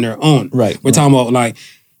stuff on their own. Right. We're talking about like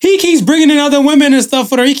he keeps bringing in other women and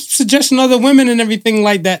stuff, whatever. He keeps suggesting other women and everything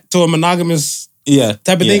like that to a monogamous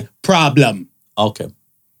type of thing. Problem. Okay.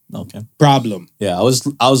 Problem. Yeah, I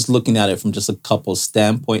was looking at it from just a couple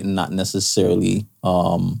standpoint and not necessarily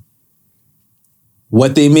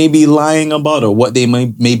what they may be lying about or what they may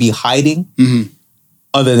be hiding,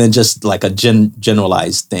 other than just like a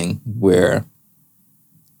generalized thing where,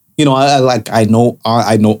 you know, I know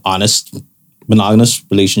honest monogamous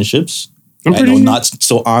relationships. I know not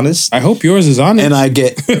so honest. I hope yours is honest. And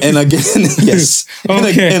again, yes.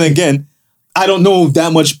 Okay. And again, I don't know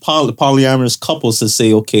that much polyamorous couples to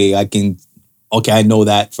say, I know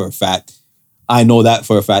that for a fact. I know that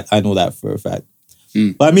for a fact.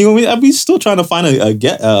 But I mean, we still trying to find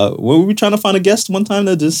were we trying to find a guest one time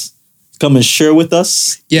to just come and share with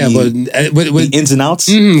us? Yeah, but the ins and outs.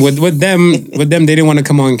 With them, they didn't want to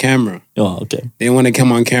come on camera. Oh, okay. They didn't want to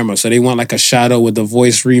come on camera, so they want like a shadow with the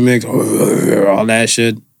voice remix, all that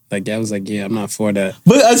shit. Like I was like, yeah, I'm not for that.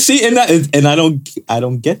 But I see, and I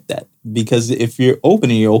don't get that, because if you're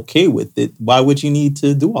open and you're okay with it, why would you need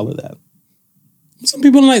to do all of that? Some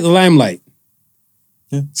people don't like the limelight.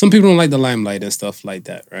 Yeah. Some people don't like the limelight and stuff like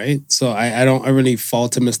that, right? So I really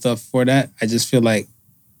fault him and stuff for that. I just feel like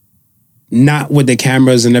not with the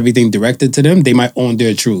cameras and everything directed to them, they might own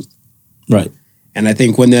their truth. Right. And I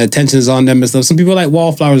think when the attention's on them and stuff, some people like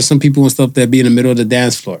wallflowers, some people and stuff that be in the middle of the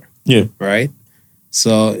dance floor. Yeah. Right?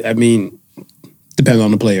 So, I mean, depends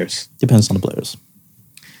on the players.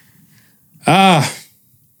 Are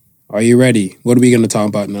you ready? What are we going to talk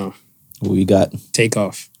about now? What we got?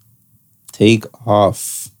 Takeoff.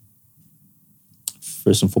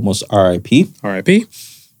 First and foremost, R.I.P. R.I.P.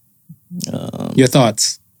 Your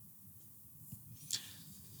thoughts?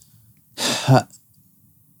 Are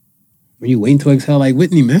you waiting to exhale like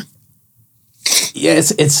Whitney, man? Yeah,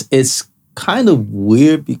 it's kind of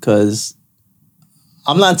weird, because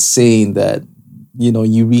I'm not saying that, you know,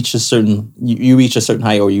 you reach a certain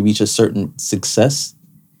height or you reach a certain success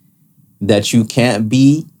that you can't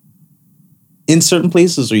be in certain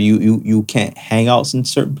places or you can't hang out in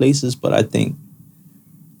certain places. But I think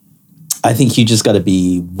you just got to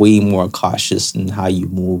be way more cautious in how you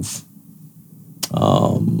move,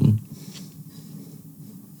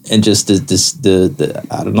 and just the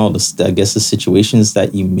I don't know, I guess the situations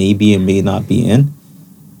that you may be and may not be in.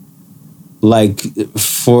 Like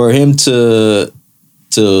for him to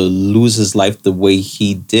lose his life the way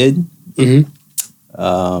he did,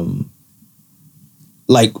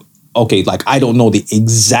 like I don't know the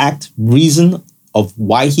exact reason of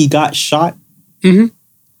why he got shot.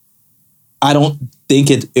 I don't think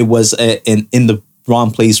it was in the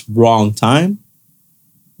wrong place, wrong time.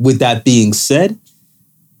 With that being said,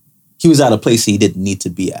 he was at a place he didn't need to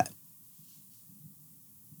be at.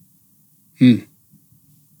 You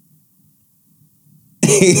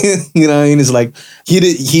know what I mean? It's like he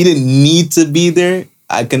didn't need to be there.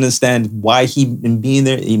 I can understand why he been being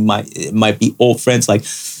there. It might be old friends. Like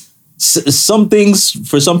some things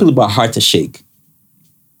for some people are hard to shake.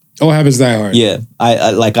 Old habits die hard. Yeah,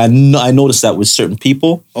 I noticed that with certain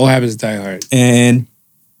people. Old habits die hard, and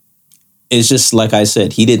it's just like I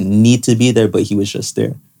said, he didn't need to be there, but he was just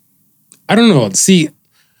there. I don't know. See,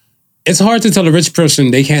 it's hard to tell a rich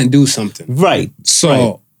person they can't do something. Right. So,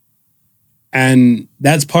 right. And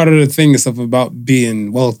that's part of the thing and stuff about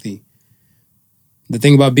being wealthy. The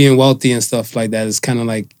thing about being wealthy and stuff like that is kind of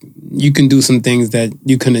like you can do some things that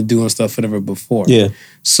you couldn't do and stuff whatever before. Yeah.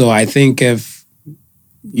 So I think if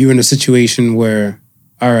you're in a situation where,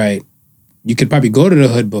 all right, you could probably go to the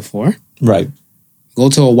hood before. Right. Go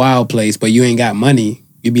to a wild place, but you ain't got money.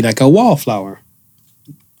 You'd be like a wallflower.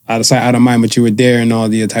 Out of sight, out of mind, but you were there and all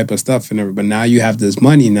the type of stuff and everything. But now you have this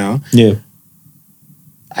money now. Yeah.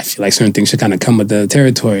 I feel like certain things should kind of come with the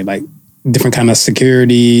territory, like different kind of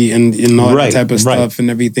security and all that type of stuff and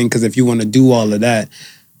everything. Because if you want to do all of that,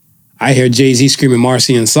 I hear Jay-Z screaming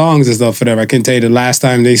Marcy in songs and stuff, whatever. I can tell you the last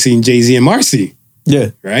time they seen Jay-Z and Marcy.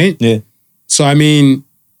 Yeah. Right? Yeah. So, I mean...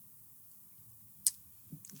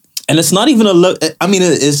 And it's not even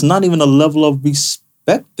it's not even a level of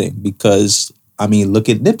respect thing, because, I mean, look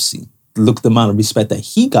at Nipsey. Look at the amount of respect that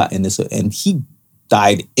he got in this, and he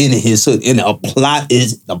died in his hood, in a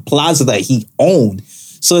plaza that he owned.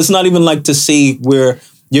 So it's not even like to say where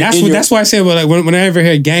that's why I say, well, like when I ever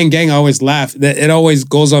hear gang, I always laugh. That it always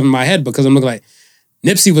goes over my head because I'm looking like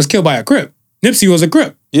Nipsey was killed by a Crip. Nipsey was a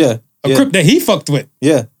Crip. Yeah. A Crip that he fucked with.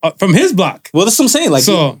 Yeah. From his block. Well, that's what I'm saying. Like,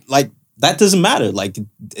 so, like that doesn't matter. Like,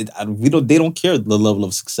 they don't care the level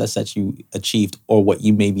of success that you achieved or what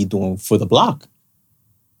you may be doing for the block.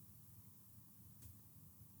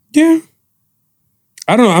 Yeah.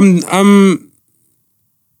 I don't know. I'm.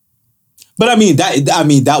 But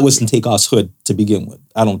that wasn't Takeoff's hood to begin with.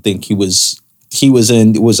 I don't think he was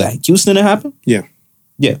in. Was that Houston? It happened. Yeah.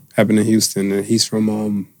 Yeah. Happened in Houston. He's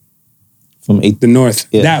from the north.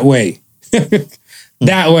 Yeah. That way.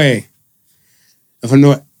 That way. From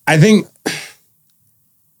north. I think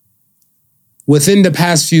within the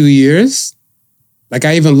past few years, like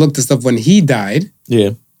I even looked at stuff when he died. Yeah.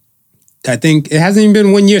 I think it hasn't even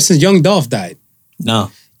been 1 year since Young Dolph died.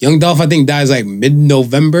 No. Young Dolph, I think, dies like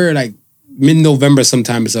mid-November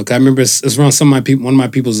sometime. So I remember it's around one of my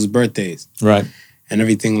people's birthdays. Right. And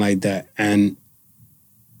everything like that. And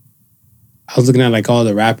I was looking at like all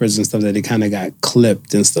the rappers and stuff that they kind of got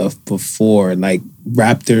clipped and stuff before. Like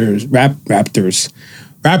rappers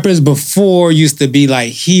before used to be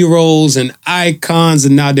like heroes and icons,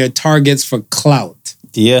 and now they're targets for clout.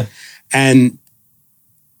 Yeah. And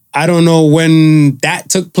I don't know when that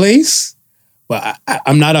took place, but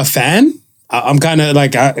I'm not a fan. I'm kind of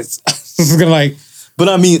like, But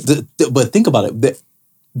I mean, but think about it.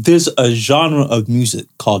 There's a genre of music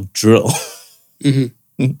called drill,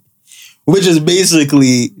 which is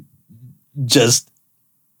basically just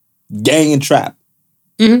gang and trap.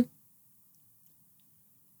 Mm-hmm.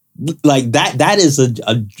 Like that is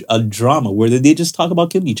a drama where they just talk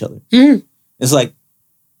about killing each other. Mm-hmm. It's like,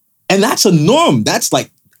 and that's a norm. That's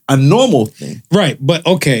like a normal thing. Right. But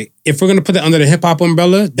okay, if we're going to put that under the hip hop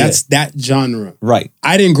umbrella, that's that genre. Right.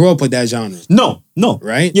 I didn't grow up with that genre. No.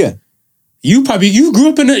 Right? Yeah. You grew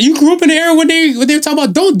up in the era when they were talking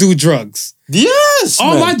about don't do drugs. Yes.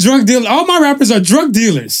 All my rappers are drug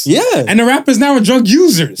dealers. Yeah. And the rappers now are drug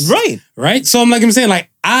users. Right. Right? So I'm saying like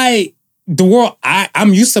I'm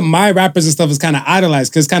used to my rappers and stuff is kind of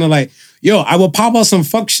idolized because it's kind of like, yo, I will pop out some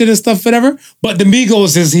fuck shit and stuff, whatever, but the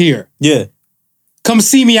Migos is here. Yeah. Come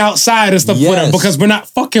see me outside and stuff, whatever, because we're not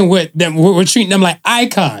fucking with them. We're treating them like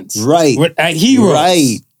icons. Right. We're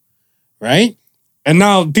heroes. Right? And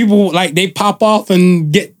now people like they pop off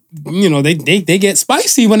and get, they get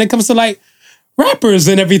spicy when it comes to like rappers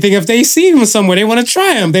and everything. If they see them somewhere, they want to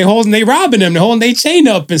try them. They robbing them. They're holding their chain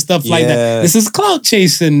up and stuff like that. This is clout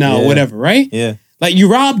chasing now, whatever, right? Yeah. Like you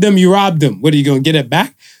robbed them. What are you going to get it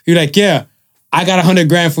back? You're like, yeah, I got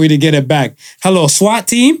 $100,000 for you to get it back. Hello, SWAT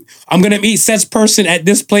team. I'm going to meet such person at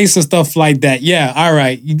this place and stuff like that. Yeah, all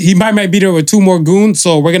right. He might be there with 2 more goons,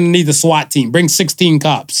 so we're going to need the SWAT team. Bring 16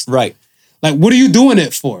 cops. Right. Like, what are you doing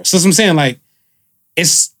it for? So that's what I'm saying. Like,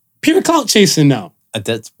 it's pure clout chasing now.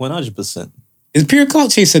 That's 100%. It's pure clout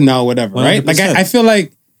chasing now, whatever, 100%. Right? Like, I feel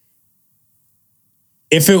like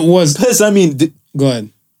if it was... Because, I mean... Go ahead.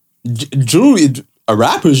 Jewelry, a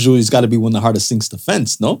rapper's jewelry's got to be one of the hardest things to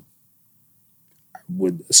fence, no? I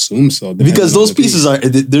would assume so. Because those pieces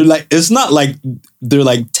they're like, it's not like they're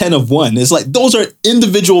like 10 of one. It's like, those are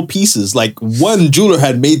individual pieces. Like, one jeweler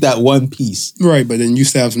had made that one piece. Right, but then you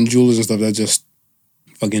used to have some jewelers and stuff that just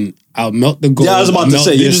fucking, I'll melt the gold. Yeah, I was about to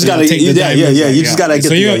say, you just gotta, you just gotta get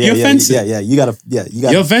so you fence it. Yeah, you gotta.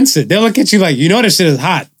 You'll fence it. They'll look at you like, this shit is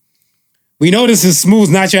hot. We know this is smooth,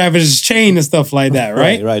 not your average chain and stuff like that,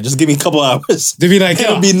 right? Right. Just give me a couple hours. To be like,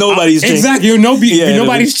 it'll be nobody's chain. Exactly. It'll be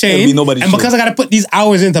nobody's chain. It'll be nobody's and chain. because I got to put these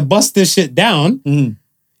hours in to bust this shit down,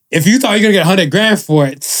 if you thought you're going to get $100,000 for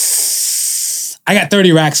it, I got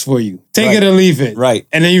 30 racks for you. Take it or leave it. Right.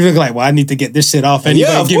 And then you look like, well, I need to get this shit off and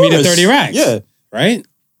give me the 30 racks. Yeah. Right?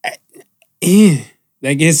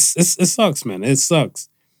 Like, it sucks, man. It sucks.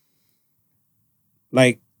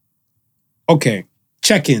 Like, okay.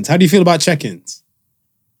 Check-ins. How do you feel about check-ins?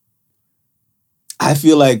 I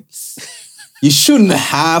feel like you shouldn't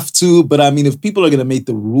have to, but I mean, if people are going to make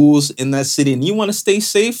the rules in that city and you want to stay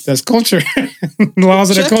safe. That's culture. Laws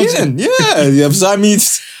of the culture. In. Yeah. So, I mean,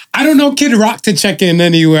 I don't know Kid Rock to check in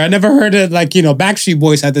anywhere. I never heard of Backstreet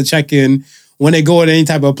Boys had to check in when they go to any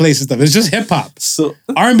type of place and stuff. It's just hip hop. So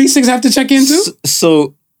R&B singers have to check in too?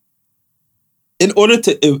 So in order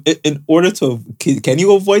to, can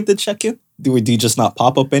you avoid the check-in? Do you just not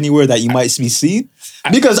pop up anywhere that you might be seen?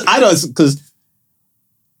 Because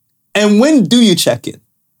and when do you check in?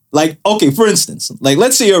 Like, okay, for instance, like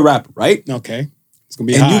let's say you're a rapper, right? Okay. It's gonna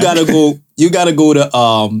be and high. you gotta go to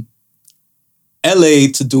LA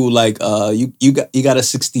to do like you got a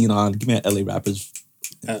 16 on. Give me an LA rappers.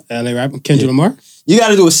 LA rapper? Kendrick Lamar? You got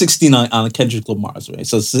to do a 16 on Kendrick Lamar's, right?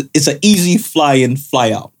 So it's an easy fly in,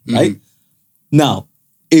 fly out, right? Now,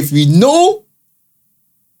 if you know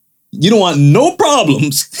you don't want no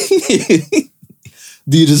problems,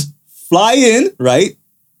 do you just fly in, right?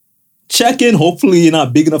 Check in. Hopefully you're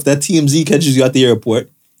not big enough that TMZ catches you at the airport.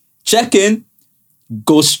 Check in.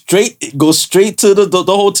 Go straight to the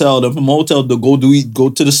hotel. Then from the hotel, go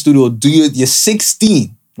to the studio. Do your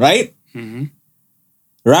 16, right?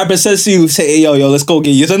 Rapper says to you, say, hey, yo, let's go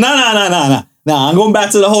get you. You say, nah, I'm going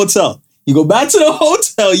back to the hotel. You go back to the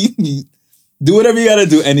hotel. You do whatever you got to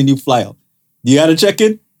do, and then you fly out. You got to check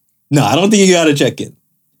in? No, I don't think you got to check in.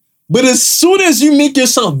 But as soon as you make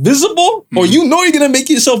yourself visible, or you know you're going to make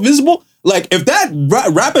yourself visible, like if that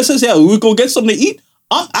rapper says, yeah, we go get something to eat,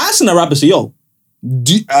 I'm asking that rapper, say, yo,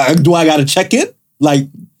 do I got to check in? Like,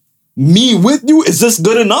 me with you, is this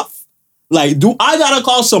good enough? Like, do I got to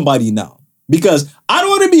call somebody now? Because I don't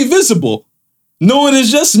want to be visible, knowing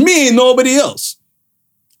it's just me and nobody else.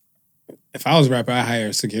 If I was a rapper, I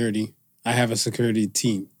hire security. I have a security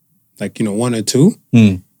team, like, one or two,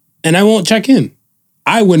 and I won't check in.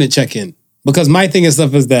 I wouldn't check in because my thing and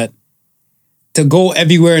stuff is that to go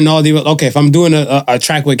everywhere and all the, okay, if I'm doing a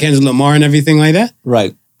track with Kendrick Lamar and everything like that,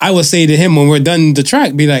 right? I would say to him when we're done the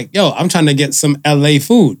track, be like, yo, I'm trying to get some LA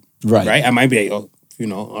food, right? I might be like,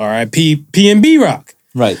 R.I.P. P&B Rock.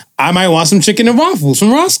 Right. I might want some chicken and waffles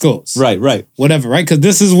from Roscoe's. Right. Whatever, right? Because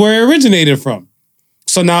this is where it originated from.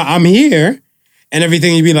 So now I'm here and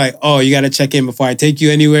everything, you'd be like, oh, you got to check in before I take you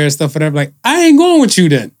anywhere and stuff, whatever. Like, I ain't going with you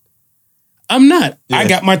then. I'm not. Yeah. I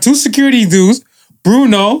got my two security dudes,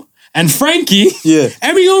 Bruno and Frankie. Yeah.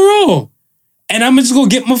 And we gonna roll. And I'm just gonna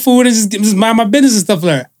get my food and just mind my business and stuff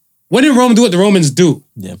like that. When in Rome, do what the Romans do.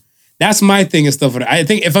 Yeah. That's my thing and stuff like that. I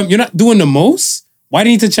think if you're not doing the most, why do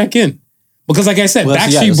you need to check in? Because like I said,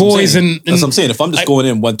 Backstreet Boys and that's what I'm saying. If I'm just going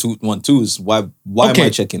in 1-2s, why am I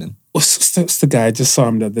checking in? What's the guy? I just saw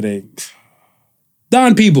him the other day.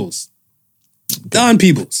 Don Peebles. Don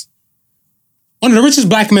Peebles. One of the richest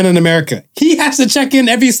black men in America. He has to check in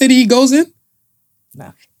every city he goes in?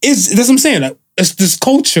 Nah. That's what I'm saying. Like, it's this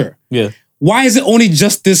culture. Yeah. Why is it only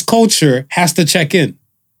just this culture has to check in?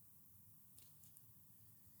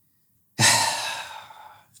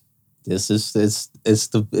 It's the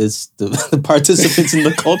participants in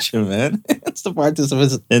the culture, man. It's the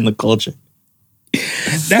participants in the culture.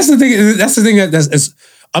 That's the thing. That's the thing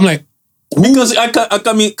I'm like, because I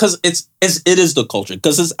mean, because it is the culture,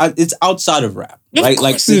 because it's outside of rap, right?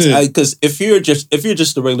 Like, because if you're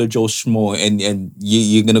just a regular Joe Schmo and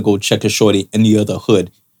you're gonna go check a shorty in the other hood,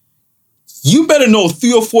 you better know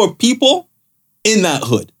 3 or 4 people in that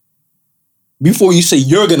hood before you say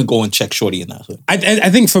you're gonna go and check shorty in that hood. I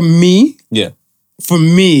think for me,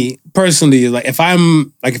 personally, like if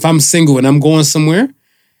I'm single and I'm going somewhere,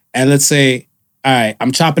 and let's say, all right,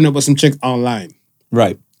 I'm chopping up with some chick online,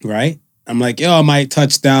 right? I'm like, yo, I might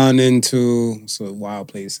touch down into it's a wild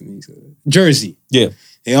place in Jersey. Yeah,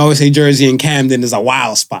 they always say Jersey and Camden is a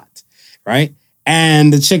wild spot, right?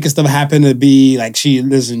 And the chick and stuff happened to be like she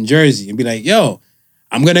lives in Jersey and be like, yo,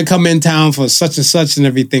 I'm gonna come in town for such and such and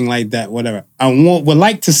everything like that, whatever. Would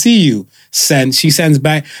like to see you. She sends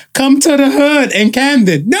back, come to the hood in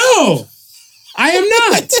Camden. No, I am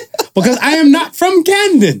not. Because I am not from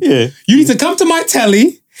Camden. Yeah. You need to come to my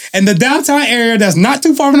telly in the downtown area that's not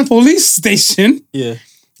too far from the police station. Yeah.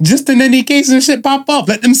 Just in any case and shit pop up.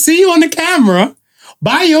 Let them see you on the camera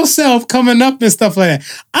by yourself coming up and stuff like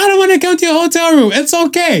that. I don't want to come to your hotel room. It's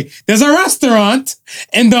okay. There's a restaurant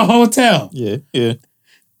in the hotel. Yeah.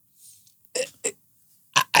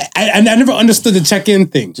 I never understood the check-in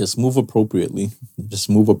thing. Just move appropriately.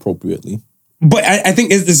 But I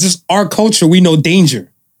think it's just our culture. We know danger.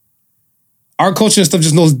 Our culture and stuff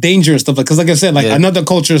just knows danger and stuff. Because like I said, another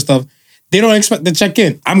culture and stuff, they don't expect to check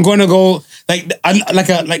in. I'm going to go let's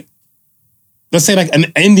say like an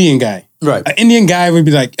Indian guy. Right. An Indian guy would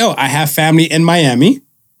be like, yo, I have family in Miami.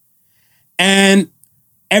 And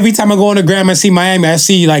every time I go on the gram, I see Miami, I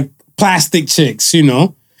see like plastic chicks,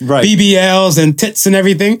 right. BBLs and tits and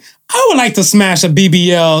everything. I would like to smash a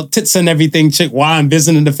BBL, tits and everything chick while I'm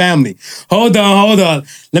visiting the family. Hold on.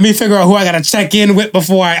 Let me figure out who I got to check in with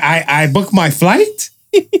before I book my flight.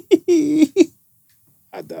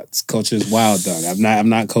 This culture is wild, dog. I'm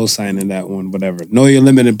not co-signing that one, whatever. Know your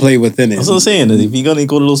limit and play within it. That's what I'm saying. If you're going to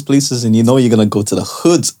go to those places and you know you're going to go to the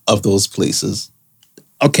hoods of those places.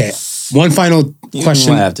 Okay. One final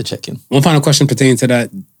question. You might have to check in. One final question pertaining to that.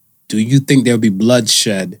 Do you think there'll be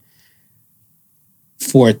bloodshed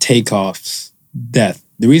for Takeoff's death?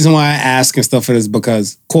 The reason why I ask and stuff is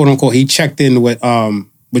because, quote unquote, he checked in with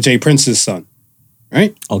Jay Prince's son,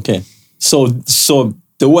 right? Okay, so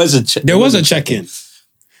There was a check-in.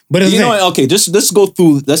 But you know what? Okay, just let's go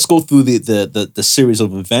through the series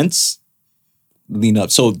of events leading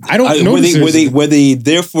up. So I don't know. Were they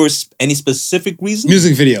there for any specific reason?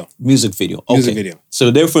 Music video. Okay. Music video.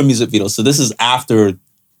 So they're for a music video. So this is after,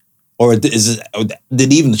 or did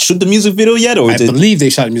they even shoot the music video yet? Or I believe they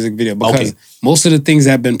shot a music video because most of the things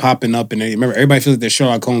that have been popping up, and remember, everybody feels like they're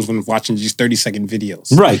Sherlock Holmes when watching these 30-second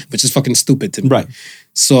videos, right? Which is fucking stupid to me, right?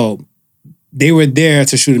 So they were there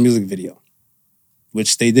to shoot a music video,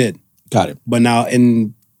 which they did. Got it. But now,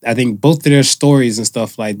 I think both of their stories and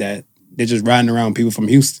stuff like that, they're just riding around people from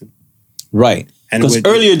Houston. Right. Because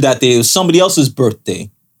earlier that day, it was somebody else's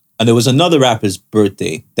birthday. And there was another rapper's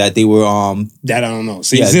birthday that they were... that I don't know.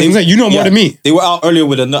 See, you know more than me. They were out earlier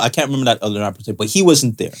with another... I can't remember that other rapper's name, but he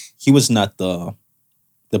wasn't there. He was not the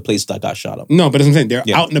place that got shot up. No, but that's what I'm saying. They're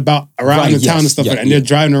out and about around the town and stuff like that. And they're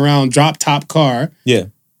driving around, drop-top car. Yeah.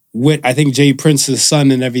 With, I think, Jay Prince's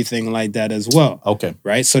son and everything like that as well. Okay.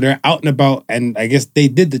 Right? So they're out and about, and I guess they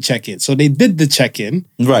did the check-in. So they did the check-in.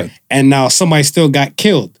 Right. And now somebody still got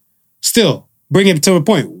killed. Still, bring it to a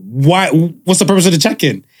point. Why? What's the purpose of the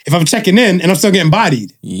check-in? If I'm checking in and I'm still getting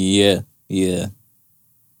bodied. Yeah.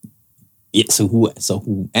 So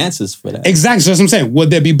who answers for that? Exactly. So that's what I'm saying. Would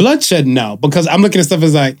there be bloodshed now? Because I'm looking at stuff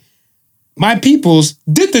as like, my peoples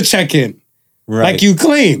did the check-in. Right. Like you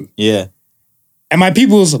claim. Yeah. And my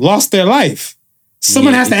peoples lost their life.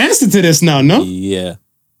 Someone has to answer to this now, no? Yeah.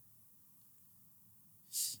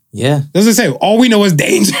 Yeah. That's what I say. All we know is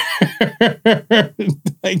danger.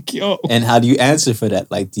 Like, yo. And how do you answer for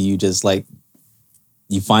that? Like, do you just like,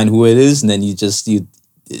 you find who it is and then you it's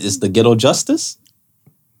the ghetto justice?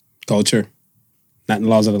 Culture. Not in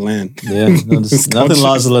laws of the land. Yeah. No, there's nothing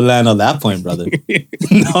laws of the land on that point, brother. No.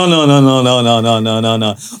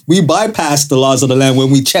 We bypassed the laws of the land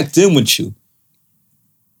when we checked in with you.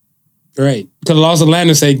 Right. Because the laws of the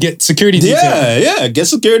land say get security detail. Yeah. Get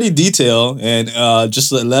security detail and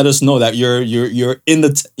just let us know that you're in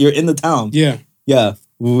the town. Yeah. Yeah.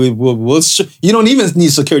 We'll you don't even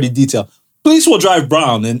need security detail. Police will drive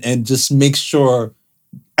brown and just make sure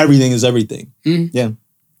everything is everything. Mm-hmm. Yeah.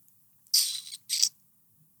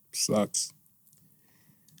 Sucks.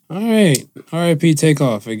 All right. R.I.P.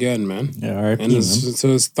 Takeoff again, man. Yeah, R.I.P. And so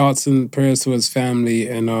his thoughts and prayers to his family.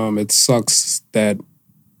 And it sucks that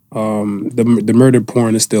the murder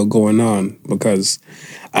porn is still going on, because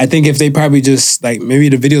I think if they probably just like, maybe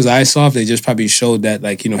the videos I saw, if they just probably showed that,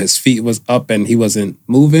 like, you know, his feet was up and he wasn't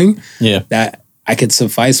moving, that I could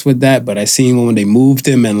suffice with that. But I seen when they moved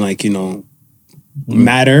him and, like, you know,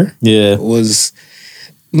 matter was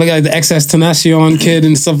look like the XS Tenacion kid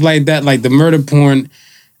and stuff like that, like the murder porn,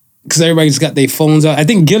 because everybody's got their phones out. I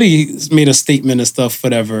think Gilly made a statement and stuff,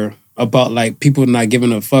 whatever, about like people not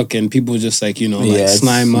giving a fuck and people just like, you know, like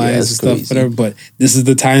slime eyes and stuff, crazy. Whatever. But this is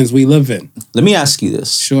the times we live in. Let me ask you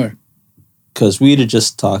this. Sure. Because we had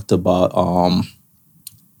just talked about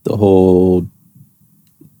the whole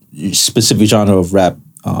specific genre of rap,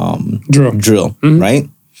 drill, mm-hmm. right?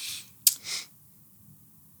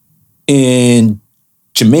 In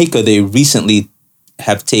Jamaica, they recently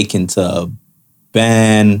have taken to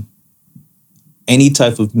ban any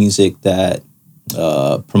type of music that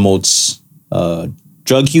promotes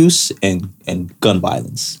drug use and gun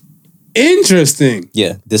violence. Interesting.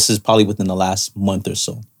 Yeah, this is probably within the last month or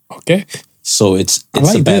so. Okay. So it's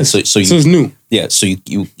like a ban. This. So it's new. Yeah. So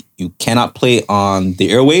you cannot play on the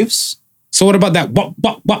airwaves. So what about that? But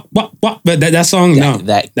that song? No,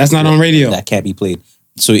 that's not on radio. That can't be played.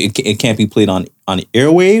 So it can't be played on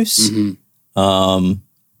airwaves. Mm-hmm.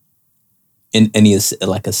 In any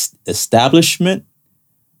like a establishment.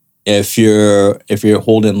 If you're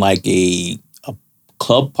holding like a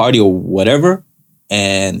club party or whatever,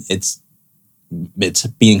 and it's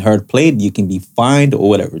being heard played, you can be fined or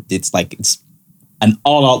whatever. It's an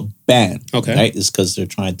all-out ban. Okay. Right? It's because they're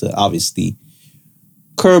trying to obviously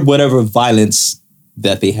curb whatever violence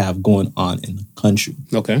that they have going on in the country.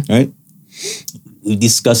 Okay. Right? We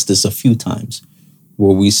discussed this a few times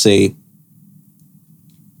where we say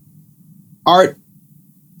art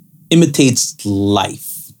imitates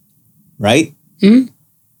life, right? Mm-hmm.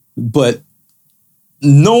 But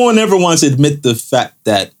no one ever wants to admit the fact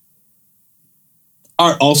that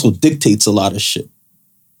art also dictates a lot of shit.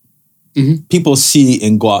 Mm-hmm. People see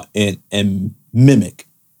and go out and mimic.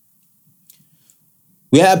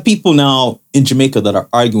 We have people now in Jamaica that are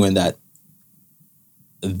arguing that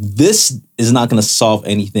this is not going to solve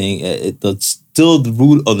anything.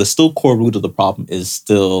 The core root of the problem is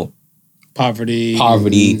still poverty,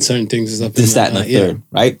 certain things and stuff. This, that, and the third,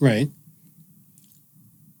 right? Right.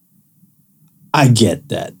 I get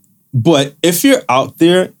that. But if you're out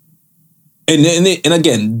there And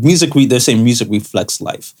again, they're saying music reflects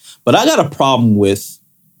life. But I got a problem with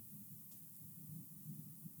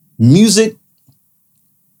music.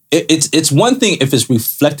 It's one thing if it's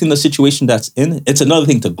reflecting the situation that's in. It's another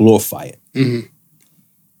thing to glorify it. Mm-hmm.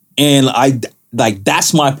 And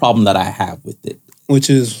that's my problem that I have with it. Which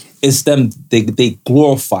is? It's them, they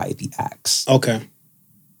glorify the acts. Okay.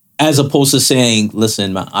 As opposed to saying,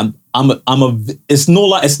 listen, man, it's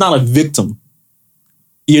not a victim.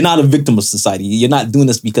 You're not a victim of society. You're not doing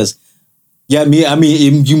this because, I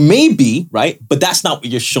mean, you may be, right? But that's not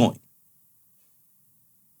what you're showing.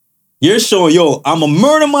 You're showing, yo, I'm gonna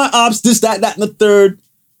murder my ops, this, that, and the third.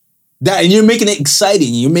 That, and you're making it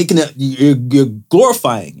exciting. You're making it, you're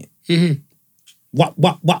glorifying it. Mm-hmm. What?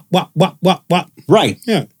 Right.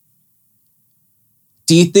 Yeah.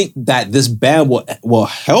 Do you think that this band will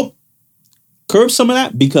help curb some of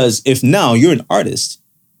that? Because if now you're an artist,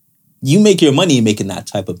 you make your money making that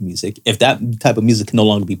type of music. If that type of music can no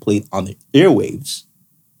longer be played on the airwaves,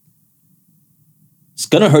 it's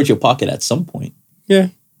gonna hurt your pocket at some point. Yeah.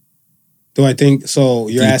 Do I think so?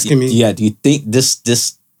 You're asking me? Yeah. Do you think this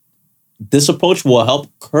approach will help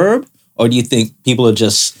curb, or do you think people will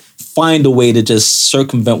just find a way to just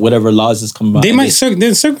circumvent whatever laws is coming out? They might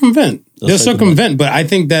circumvent. They'll circumvent, but I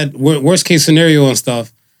think that worst case scenario and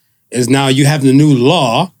stuff is now you have the new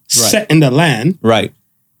law set in the land. Right.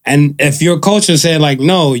 And if your culture said like,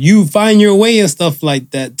 no, you find your way and stuff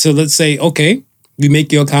like that. So let's say, okay, you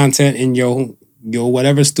make your content in your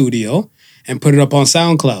whatever studio and put it up on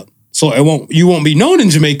SoundCloud. So you won't be known in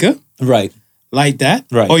Jamaica. Right. Like that.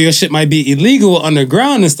 Right. Or your shit might be illegal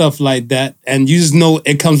underground and stuff like that. And you just know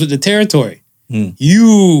it comes with the territory.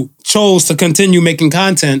 You chose to continue making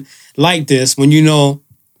content like this when you know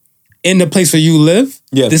in the place where you live,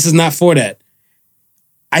 this is not for that.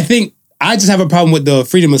 I think I just have a problem with the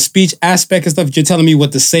freedom of speech aspect and stuff. You're telling me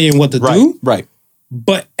what to say and what to do. Right.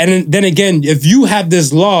 But, and then again, if you have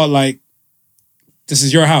this law, like, this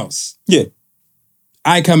is your house. Yeah.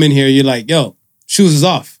 I come in here, you're like, yo, shoes is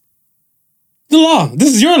off. The law.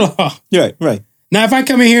 This is your law. Right. Now, if I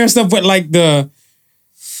come in here and stuff with like the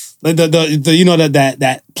you know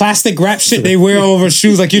that plastic wrap shit they wear over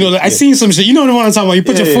shoes, like I seen some shit. You know the one I'm talking about. You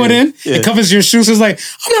put your foot in, it covers your shoes. So it's like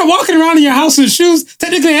I'm not walking around in your house in shoes.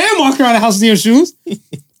 Technically, I am walking around the house in your shoes.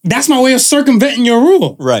 That's my way of circumventing your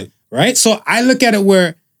rule. Right. So I look at it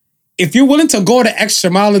where if you're willing to go the extra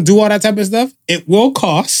mile and do all that type of stuff, it will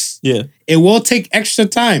cost. Yeah. It will take extra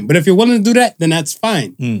time. But if you're willing to do that, then that's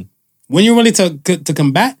fine. When you're willing to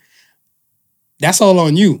combat, that's all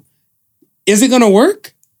on you. Is it going to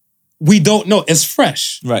work? We don't know. It's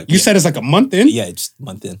fresh. Right. You said it's like a month in? Yeah, it's a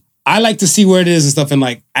month in. I like to see where it is and stuff. And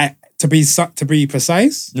like, to be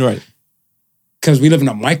precise. Right. Because we live in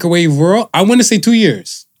a microwave world. I want to say 2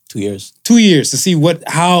 years. 2 years. 2 years to see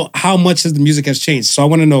how much of the music has changed. So I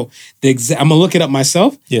want to know I'm going to look it up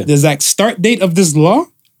myself. Yeah. The exact start date of this law.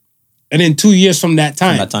 And then 2 years from that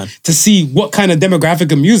time. To see what kind of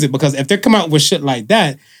demographic of music. Because if they come out with shit like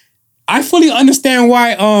that, I fully understand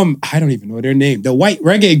why, I don't even know their name. The white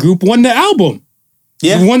reggae group won the album.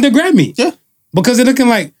 Yeah. Won the Grammy. Yeah. Because they're looking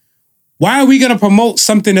like, why are we going to promote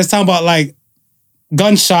something that's talking about like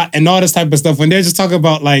gunshot and all this type of stuff when they're just talking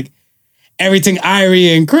about like everything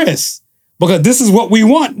Irie and Chris? Because this is what we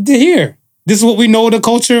want to hear. This is what we know the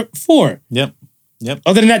culture for. Yep.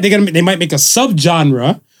 Other than that, they might make a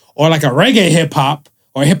subgenre or like a reggae hip hop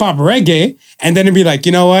or hip hop reggae, and then it'd be like,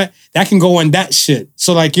 you know what? That can go on that shit.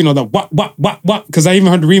 So like, the what, because I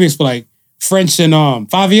even heard the remix for like French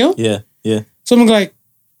and Fabio. Yeah. So I'm like,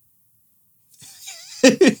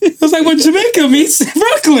 it's like when Jamaica meets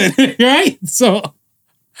Brooklyn, right? So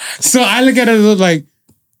I look at it as like,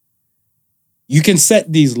 you can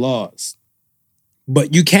set these laws,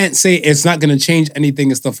 but you can't say it's not going to change anything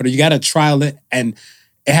and stuff. You got to trial it, and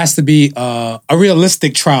it has to be a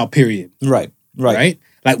realistic trial period. Right.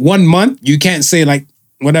 Like 1 month, you can't say like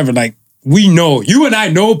whatever. Like we know, you and I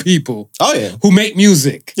know people. Oh yeah. Who make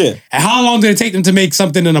music. Yeah. And how long did it take them to make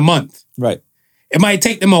something in a month? Right. It might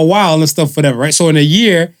take them a while and stuff, whatever. Right. So in a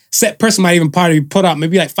year, set person might even put out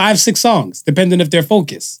maybe like 5-6 songs, depending if they're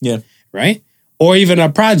focused. Yeah. Right. Or even a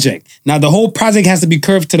project. Now the whole project has to be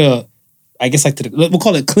curved to the, I guess like we'll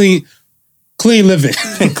call it clean living.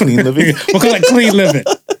 Clean living. We'll call it clean living.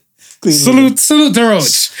 Salute to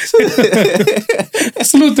Roach.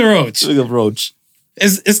 Salute to Roach. Look at Roach.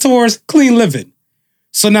 It's towards clean living.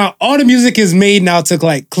 So now all the music is made now to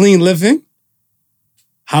like clean living.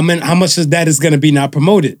 How much of that is going to be now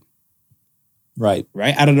promoted? Right.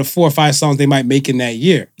 Out of the 4 or 5 songs they might make in that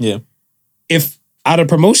year. Yeah. If out of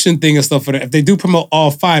promotion thing and stuff, if they do promote all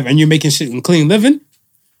 5 and you're making shit in clean living,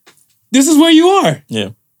 this is where you are. Yeah.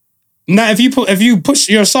 Now, if you push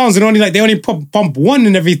your songs and they only pump one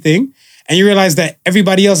and everything, and you realize that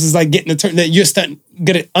everybody else is like getting a turn, that you're starting to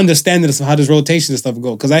get an understanding of how this rotation and stuff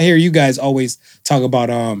go. Because I hear you guys always talk about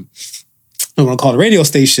I don't want to call it a radio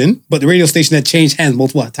station, but the radio station that changed hands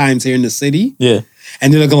multiple times here in the city. Yeah.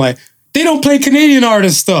 And they're looking like, they don't play Canadian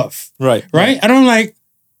artist stuff. Right. And I'm like,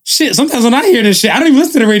 shit, sometimes when I hear this shit, I don't even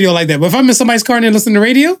listen to the radio like that. But if I'm in somebody's car and they're listening to the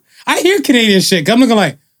radio, I hear Canadian shit. I'm looking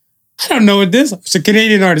like, I don't know what this is. It's a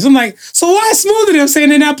Canadian artist. I'm like, so why Smooth them saying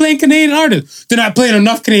they're not playing Canadian artists? They're not playing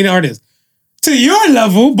enough Canadian artists. To your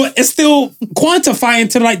level, but it's still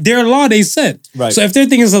quantifying to like their law they said. Right. So if their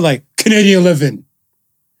thing is like Canadian living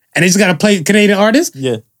and they just got to play Canadian artists,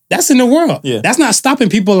 that's in the world. Yeah. That's not stopping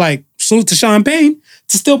people like Salute to Champagne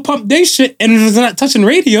to still pump their shit and if it's not touching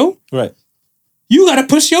radio, right. You got to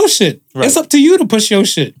push your shit. Right. It's up to you to push your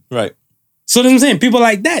shit. Right. So that's what I'm saying. People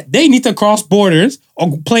like that, they need to cross borders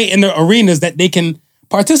or play in the arenas that they can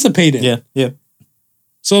participate in. Yeah, yeah.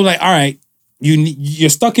 So like, all right,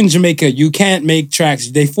 you're stuck in Jamaica. You can't make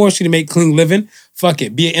tracks. They force you to make clean living. Fuck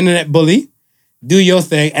it. Be an internet bully. Do your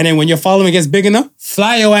thing. And then when your following gets big enough,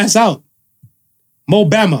 fly your ass out.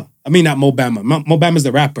 Mobama. I mean, not Mobama. Mobama's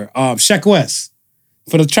the rapper. Sheck West.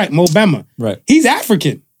 For the track Mobama. Right. He's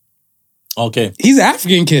African. Okay. He's an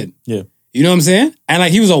African kid. Yeah. You know what I'm saying? And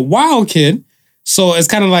like, he was a wild kid. So it's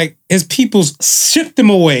kind of like his peoples shipped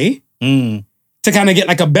him away to kind of get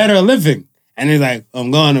like a better living. And he's like,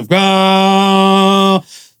 I'm gonna go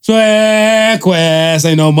Sheck West,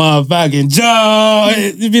 ain't no motherfucking Joe.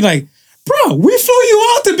 It'd be like, bro, we flew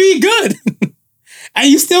you out to be good. And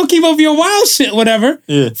you still keep up your wild shit, whatever.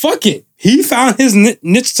 Yeah. Fuck it. He found his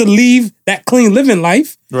niche to leave that clean living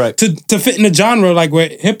life right. to fit in the genre like where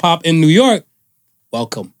hip hop in New York.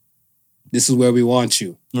 Welcome. This is where we want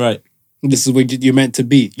you. Right. This is where you're meant to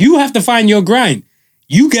be. You have to find your grind.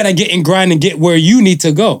 You gotta get in grind and get where you need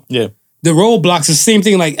to go. Yeah. The roadblocks is the same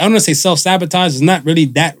thing. Like, I don't want to say self-sabotage is not really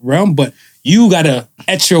that realm, but you gotta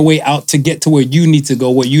etch your way out to get to where you need to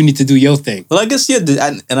go, where you need to do your thing. Well, I guess, yeah,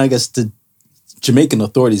 and I guess the Jamaican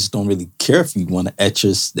authorities don't really care if you want to etch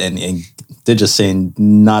us, and they're just saying,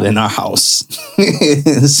 not in our house.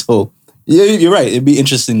 So, yeah, you're right. It'd be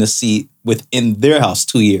interesting to see within their house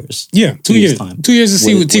 2 years. Yeah, 2 years. Time. 2 years to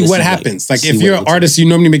see what happens. Like if you're an artist, you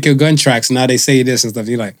normally make your gun tracks. Now they say this and stuff.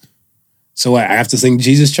 You're like, so what, I have to sing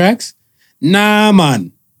Jesus tracks? Nah,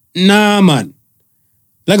 man.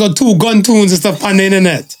 Like got 2 gun tunes and stuff on the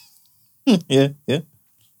internet. Yeah.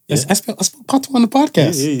 I spoke part 2 on the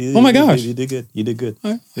podcast. Yeah, oh my gosh. You did good.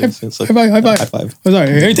 High So, five. High five. Oh, sorry.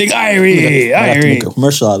 Everything Irie. I have to make a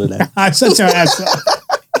commercial out of that. I shut your ass up.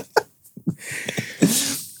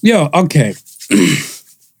 Yo, okay.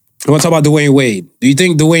 I want to talk about Dwayne Wade. Do you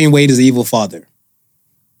think Dwayne Wade is an evil father?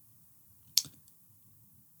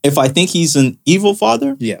 If I think he's an evil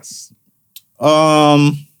father? Yes.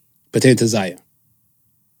 Pertaining to Zaya.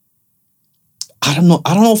 I don't know.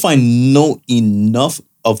 I don't know if I know enough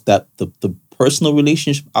of that the personal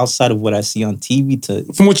relationship outside of what I see on TV to.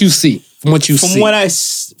 From what you see. From what I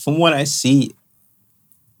see,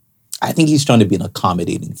 I think he's trying to be an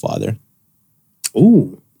accommodating father.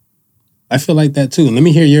 Ooh. I feel like that too. Let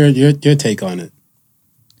me hear your take on it.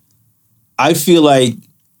 I feel like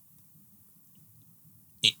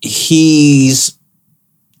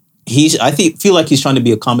feel like he's trying to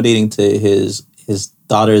be accommodating to his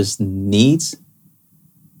daughter's needs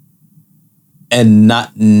and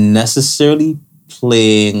not necessarily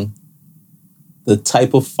playing the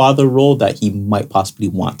type of father role that he might possibly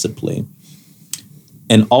want to play.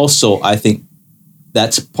 And also, I think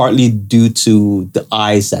that's partly due to the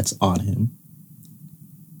eyes that's on him.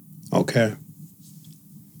 Okay.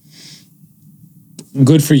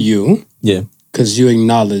 Good for you. Yeah. Because you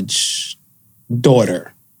acknowledge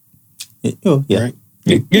daughter. Oh, yeah. Right?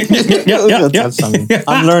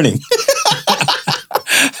 I'm learning.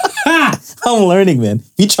 I'm learning, man.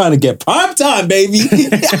 You trying to get prime time, baby.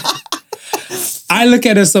 I look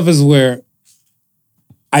at this stuff as where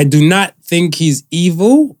I do not think he's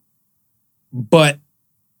evil, but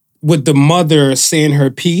with the mother saying her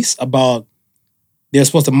piece about they're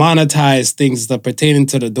supposed to monetize things that pertaining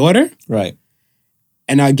to the daughter. Right.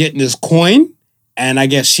 And not getting this coin. And I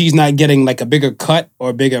guess she's not getting like a bigger cut or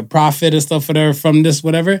a bigger profit and stuff for her from this,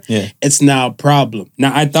 whatever. Yeah. It's now a problem.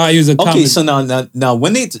 Now, I thought he was a okay, so now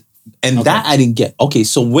when they... And okay. That I didn't get. Okay,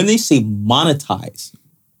 so when they say monetize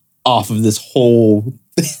off of this whole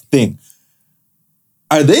thing,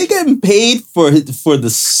 are they getting paid for the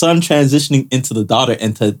son transitioning into the daughter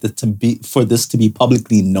and to be for this to be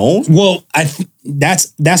publicly known? Well,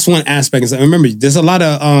 that's one aspect. Remember, there's a lot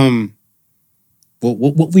of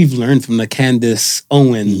what we've learned from the Candace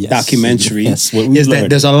Owen documentary is that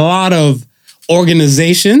there's a lot of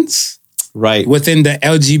organizations within the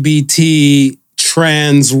LGBT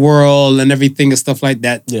trans world and everything and stuff like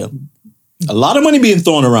that. Yeah. A lot of money being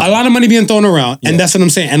thrown around. Yeah. And that's what I'm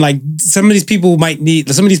saying. And like some of these people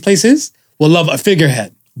some of these places will love a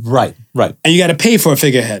figurehead. Right. And you got to pay for a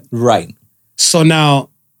figurehead. Right. So now,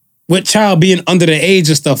 with child being under the age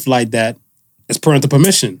and stuff like that, it's parental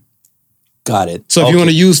permission. Got it. So if you want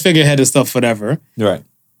to use figurehead and stuff, whatever, right,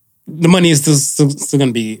 the money is still going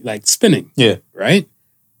to be like spinning. Yeah. Right?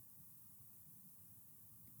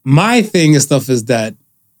 My thing and stuff is that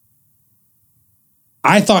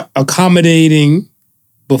I thought accommodating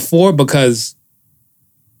before because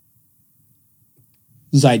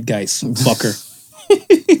Zeitgeist, fucker.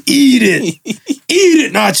 Eat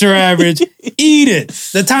it, not your average. Eat it.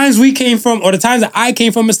 The times we came from, or the times that I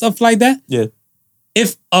came from and stuff like that. Yeah.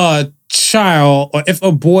 If a child or if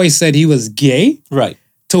a boy said he was gay, right,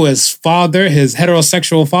 to his father, his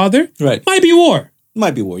heterosexual father, right, might be war.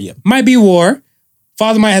 Yeah. Might be war.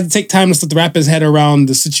 Father might have to take time to wrap his head around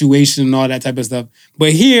the situation and all that type of stuff.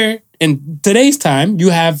 But here, in today's time, you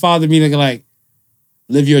have father being like,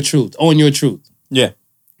 live your truth, own your truth. Yeah.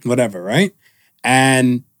 Whatever, right?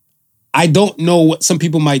 And I don't know what some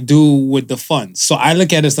people might do with the funds. So I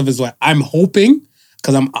look at it stuff as like, I'm hoping,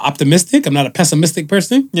 because I'm optimistic, I'm not a pessimistic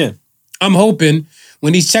person. Yeah. I'm hoping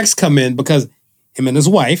when these checks come in, because him and his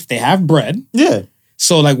wife, they have bread. Yeah.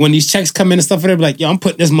 So like when these checks come in and stuff, they're like, yo, I'm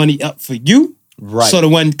putting this money up for you. Right. So that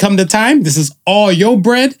when come the time, this is all your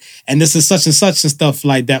bread and this is such and such and stuff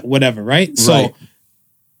like that, whatever, right? So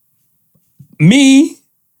me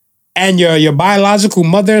and your biological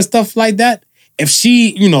mother and stuff like that, if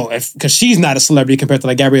she, because she's not a celebrity compared to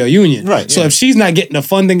like Gabrielle Union. Right. So if she's not getting the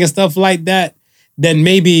funding and stuff like that, then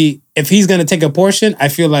maybe if he's going to take a portion, I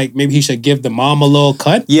feel like maybe he should give the mom a little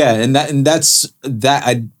cut. Yeah. That's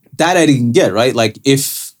I didn't get, right? Like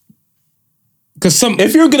if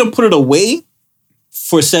you're going to put it away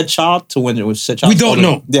for said child to when it was said child. We don't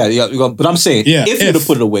know. Yeah. But I'm saying if you're going to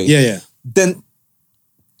put it away. Yeah. Then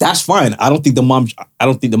that's fine. I don't think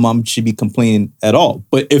the mom should be complaining at all.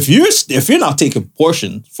 But if you're not taking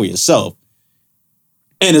portion for yourself,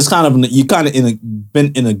 and it's kind of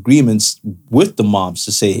been in agreements with the moms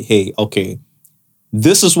to say, hey, okay,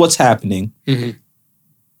 this is what's happening. Mm-hmm.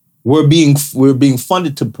 We're being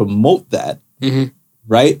funded to promote that,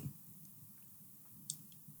 right?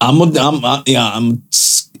 I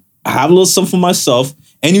have a little something for myself.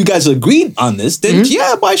 And you guys agreed on this, then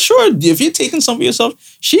by sure, if you're taking something for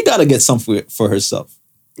yourself, she got to get something for herself.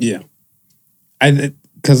 Yeah. And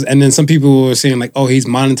then some people were saying like, oh, he's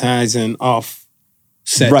monetizing off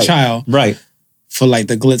said child. Right. For like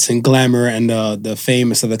the glitz and glamour and the fame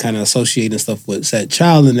and stuff that kind of associating stuff with said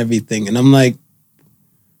child and everything. And I'm like,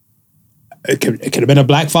 it could have been a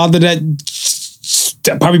black father that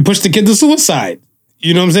probably pushed the kid to suicide.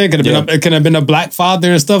 You know what I'm saying? It could have been a black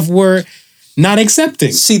father and stuff where not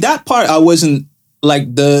accepting. See, that part I wasn't like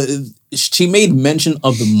she made mention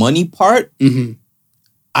of the money part. Mm-hmm.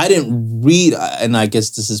 I didn't read, and I guess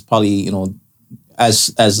this is probably, as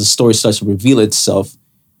the story starts to reveal itself,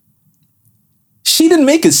 she didn't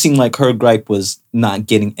make it seem like her gripe was not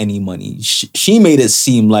getting any money. She made it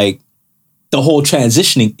seem like the whole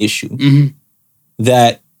transitioning issue,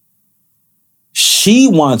 that she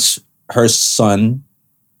wants her son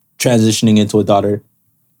transitioning into a daughter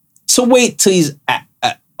to wait till he's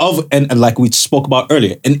and like we spoke about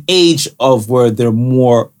earlier, an age of where they're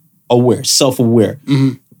more aware, self-aware,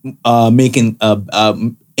 making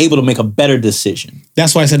able to make a better decision.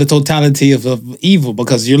 That's why I said the totality of evil,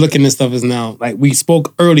 because you're looking at stuff is now like we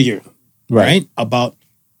spoke earlier, right? About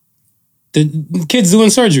the kids doing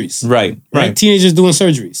surgeries, right? Teenagers doing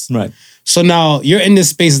surgeries, right? So now you're in this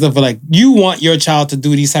space of like you want your child to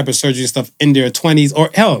do these type of surgery stuff in their 20s, or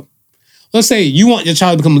hell, let's say you want your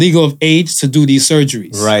child to become legal of age to do these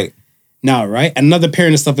surgeries. Right. Now, right? Another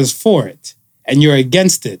parent and stuff is for it. And you're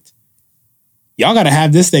against it. Y'all got to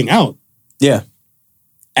have this thing out. Yeah.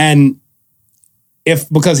 And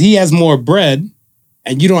because he has more bread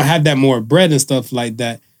and you don't have that more bread and stuff like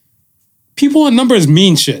that, people in numbers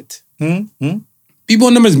mean shit. People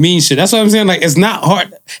in numbers mean shit. That's what I'm saying. Like, it's not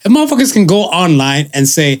hard. If motherfuckers can go online and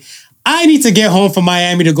say, I need to get home from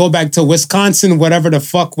Miami to go back to Wisconsin, whatever the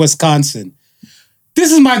fuck Wisconsin.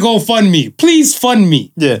 This is my GoFundMe. Please fund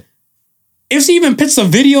me. Yeah. If she even pitched a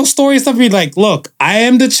video story and stuff, be like, look, I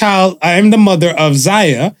am the mother of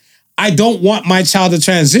Zaya. I don't want my child to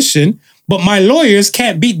transition, but my lawyers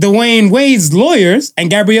can't beat Dwayne Wade's lawyers and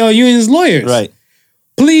Gabrielle Union's lawyers. Right.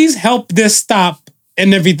 Please help this stop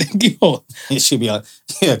and everything. Yo, It should be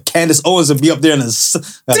Candace Owens would be up there in a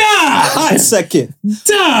hot second.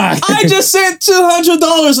 dog. I just sent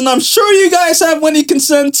 $200 and I'm sure you guys have money you can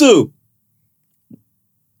send too.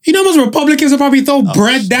 You know, most Republicans will probably throw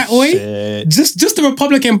bread that way. Shit. Just the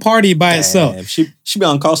Republican Party by itself. She be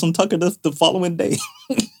on Carlson Tucker the following day.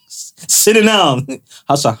 Sitting down.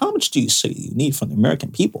 I was like, how much do you say you need from the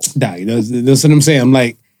American people? Nah, that's what I'm saying. I'm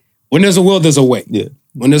like, when there's a will, there's a way. Yeah.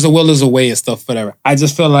 When there's a will, there's a way and stuff, whatever. I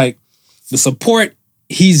just feel like the support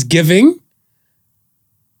he's giving,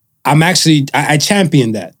 I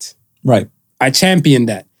champion that. Right. I champion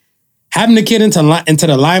that. Having the kid into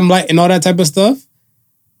the limelight and all that type of stuff,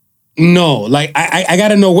 no. Like, I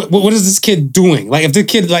gotta know, what is this kid doing? Like, if the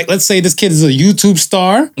kid, like, let's say this kid is a YouTube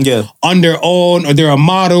star on their own, or they're a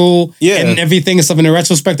model and everything and stuff in the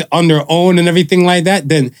retrospect on their own and everything like that,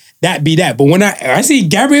 then that be that. But when I see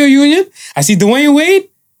Gabrielle Union, I see Dwayne Wade,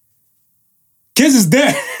 kids is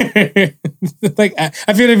there. Like,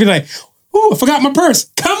 I feel they'd be like, ooh, I forgot my purse.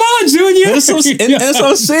 Come on, Junior. That's what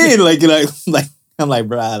I'm saying. Like, I'm like,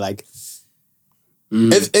 bruh, like,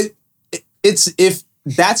 if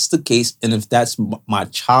that's the case, and if that's my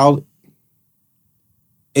child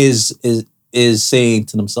is saying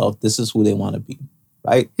to themselves, this is who they want to be,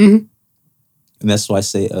 right? Mm-hmm. And that's why I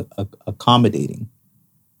say accommodating,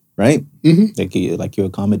 right? Mm-hmm. Like you're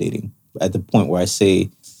accommodating at the point where I say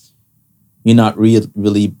you're not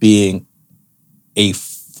really being a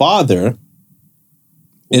father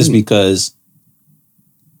is because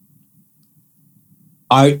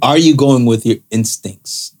are you going with your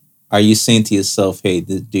instincts? Are you saying to yourself, hey,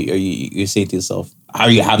 you're saying to yourself, how are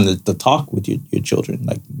you having the talk with your children?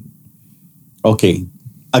 Like, okay,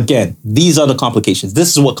 again, these are the complications.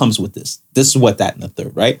 This is what comes with this. This is what, that, and the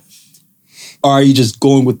third, right? Or are you just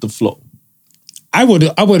going with the flow? I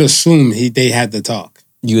would assume they had the talk.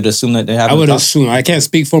 You would assume that they had the talk? I would assume. I can't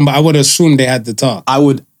speak for them, but I would assume they had the talk. I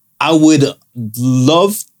would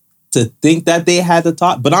love to think that they had the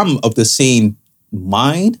talk, but I'm of the same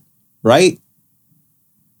mind, right?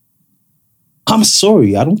 I'm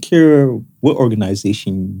sorry. I don't care what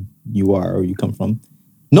organization you are or you come from.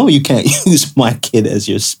 No, you can't use my kid as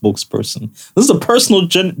your spokesperson. This is a personal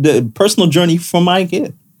journey for my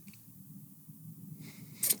kid.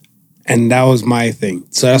 And that was my thing.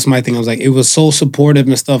 So that's my thing. I was like, it was so supportive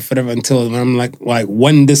and stuff, whatever, until when I'm like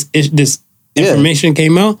when this information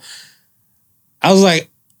came out, I was like,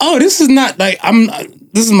 oh, this is not like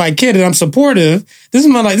this is my kid and I'm supportive. This is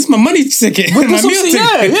my money ticket. My meal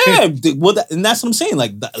ticket. Yeah. Well, and that's what I'm saying.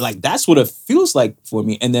 Like that's what it feels like for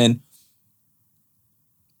me. And then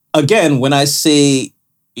again, when I say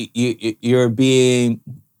you're being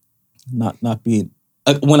not being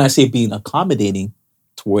when I say being accommodating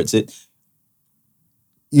towards it,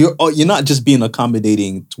 you're not just being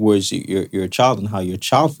accommodating towards your child and how your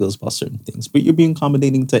child feels about certain things, but you're being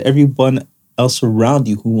accommodating to everyone else around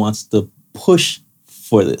you who wants to push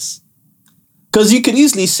for this. Because you could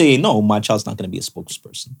easily say, no, my child's not going to be a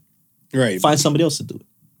spokesperson. Right. Find somebody else to do it.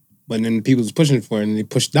 But then people's pushing for it, and they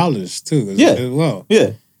push dollars too as well.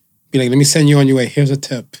 Yeah. Be like, let me send you on your way. Here's a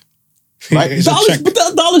tip. Right. But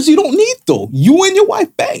dollars you don't need though. You and your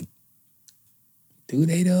wife bang. Do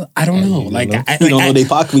they though? I don't know. You don't know their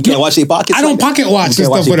pocket. We can't watch their pockets. I don't pocket watch and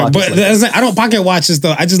stuff with it. But I don't pocket watch and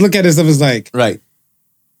stuff. I just look at it stuff as like, right.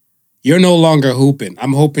 You're no longer hooping.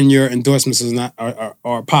 I'm hoping your endorsements is not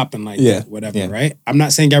are popping like that, whatever, right? I'm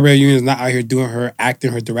not saying Gabrielle Union is not out here doing her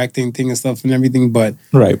acting, her directing thing and stuff and everything, but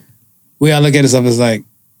we gotta look at it stuff as like,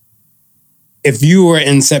 if you were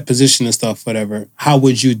in set position and stuff, whatever, how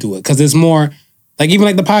would you do it? Because it's more, like even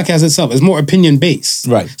like the podcast itself, it's more opinion based.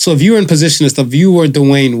 Right. So if you were in position and stuff, if you were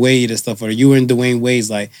Dwayne Wade and stuff, or you were in Dwayne Wade's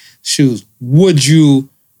like shoes, would you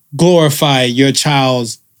glorify your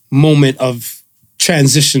child's moment of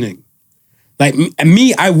transitioning? Like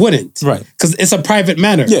me, I wouldn't. Right. Because it's a private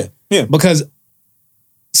matter. Yeah. Yeah. Because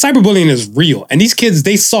cyberbullying is real. And these kids,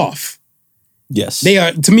 they soft. Yes. They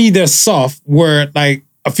are, to me, they're soft, where like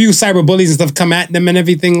a few cyberbullies and stuff come at them and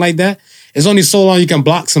everything like that. It's only so long you can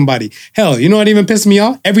block somebody. Hell, you know what even pissed me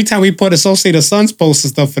off? Every time we put Associated Sons posts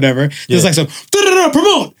and stuff, whatever, there's like some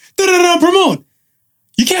promote.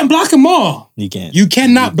 You can't block them all. You can't. You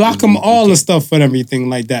cannot block them all and stuff and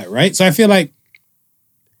everything like that, right? So I feel like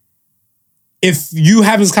if you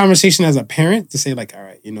have this conversation as a parent to say like, all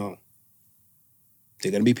right, you know, there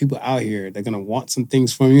are going to be people out here, they're going to want some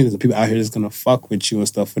things from you. There's people out here that's going to fuck with you and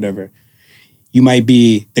stuff, whatever. You might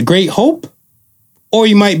be the great hope, or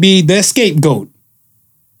you might be the scapegoat.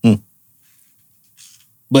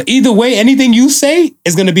 But either way, anything you say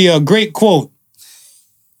is going to be a great quote.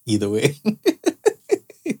 Either way.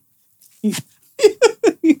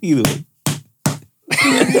 Either way.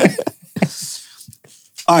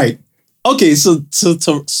 All right. Okay, so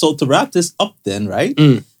to wrap this up then, right?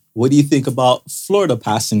 What do you think about Florida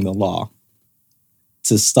passing the law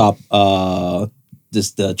to stop the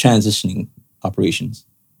transitioning operations?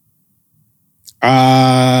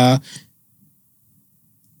 How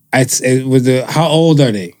old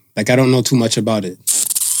are they? Like, I don't know too much about it.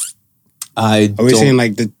 Are we saying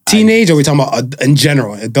like the teenage, or are we talking about in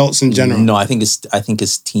general, adults in general? No, I think it's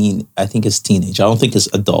teen. I think it's teenage. I don't think it's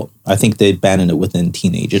adult. I think they banned it within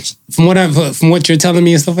teenagers. From what you're telling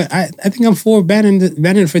me and stuff, I think I'm for banning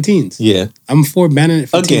it for teens. Yeah, I'm for banning it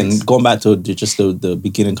for teens. Again, going back to just the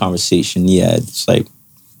beginning conversation. Yeah, it's like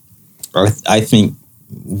I think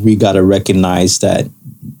we got to recognize that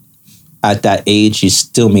at that age, you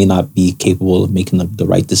still may not be capable of making the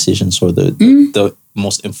right decisions or the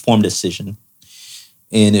most informed decision.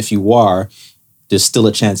 And if you are, there's still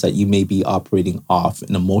a chance that you may be operating off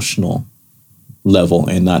an emotional level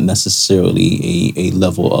and not necessarily a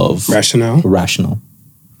level of rational.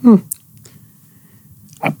 Yeah,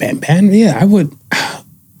 I would.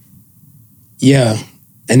 Yeah.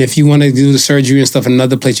 And if you want to do the surgery and stuff in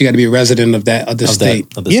another place, you got to be a resident of that other state.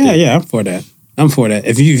 Yeah, I'm for that.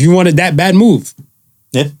 If you wanted that bad move.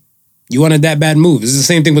 Yeah. You wanted that bad move. It's the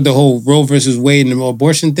same thing with the whole Roe versus Wade and the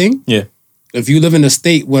abortion thing. Yeah. If you live in a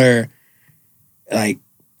state where, like,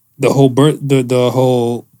 abortion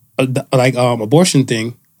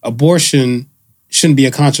thing, abortion shouldn't be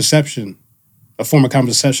a form of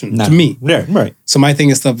contraception to me. Yeah, right. So my thing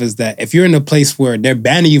and stuff is that if you're in a place where they're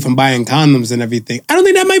banning you from buying condoms and everything, I don't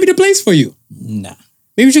think that might be the place for you. Nah.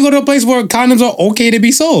 Maybe you should go to a place where condoms are okay to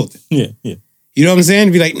be sold. Yeah. You know what I'm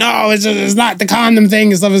saying? Be like, no, it's not the condom thing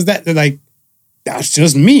and stuff. Is that? They're like, that's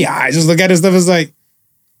just me. I just look at it stuff as like,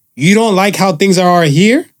 you don't like how things are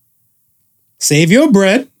here? Save your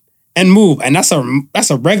bread and move. And that's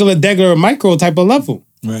a regular micro type of level.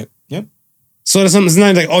 Right. Yep. So there's something, it's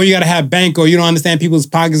not like, oh, you got to have bank or you don't understand people's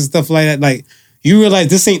pockets and stuff like that. Like, you realize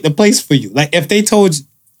this ain't the place for you. Like, if they told you,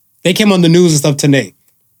 they came on the news and stuff today,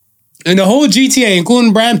 and the whole GTA,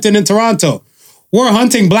 including Brampton and Toronto, we're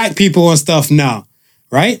hunting black people and stuff now,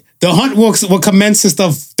 right? The hunt will commence and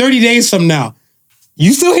stuff 30 days from now.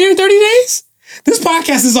 You still here in 30 days? This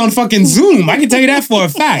podcast is on fucking Zoom. I can tell you that for a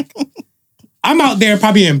fact. I'm out there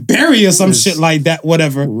probably in Barrie or some shit like that,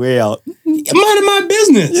 whatever. Way out. Minding my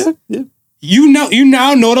business. Yeah. You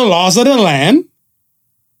now know the laws of the land.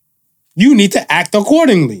 You need to act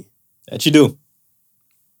accordingly. That you do.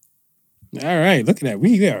 All right, look at that.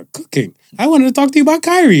 We are cooking. I wanted to talk to you about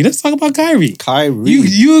Kyrie. Let's talk about Kyrie.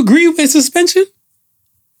 You agree with suspension?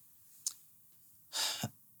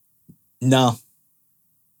 No.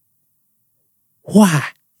 Why?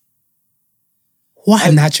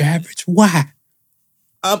 Why not your average? Why?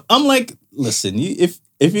 I'm like, listen, if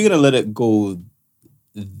you're gonna let it go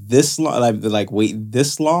this long, like wait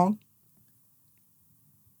this long,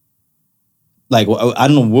 like I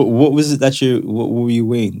don't know what was it that what were you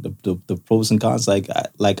weighing, the pros and cons? Like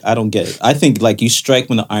I don't get it. I think like you strike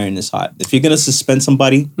when the iron is hot. If you're gonna suspend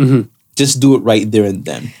somebody, just do it right there and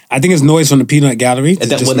then. I think it's noise from the peanut gallery.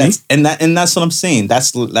 And that's what I'm saying.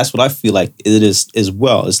 That's what I feel like it is as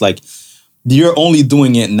well. It's like you're only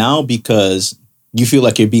doing it now because you feel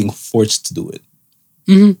like you're being forced to do it.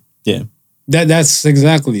 Mm-hmm. Yeah. That's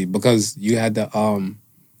exactly because you had the I'm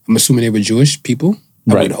assuming they were Jewish people.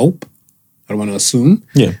 I would hope. I don't want to assume.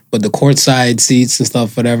 Yeah. But the courtside seats and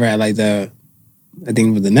stuff, whatever, at like I think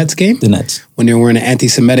it was the Nets game. The Nets. When they were wearing the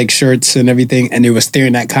anti-Semitic shirts and everything, and they were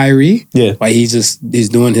staring at Kyrie. Yeah. While he's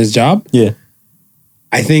doing his job. Yeah.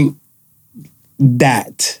 I think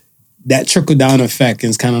that trickle-down effect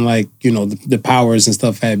is kind of like, the powers and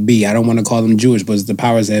stuff at B. I don't want to call them Jewish, but it's the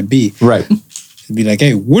powers at B. Right. It'd be like,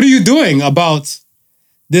 hey, what are you doing about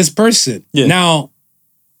this person? Yeah. Now,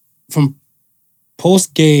 from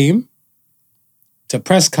post-game to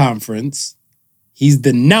press conference, he's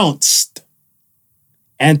denounced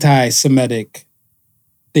anti-Semitic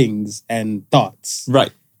things and thoughts.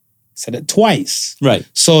 Right. Said it twice. Right.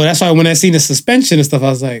 So that's why when I seen the suspension and stuff, I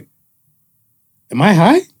was like, am I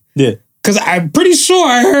high? Yeah. Because I'm pretty sure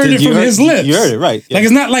I heard it from his lips. You heard it, right. Yeah. Like,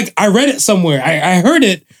 it's not like I read it somewhere. I heard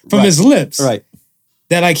it from his lips. Right.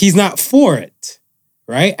 That, like, he's not for it.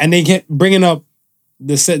 Right? And they kept bringing up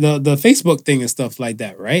the Facebook thing and stuff like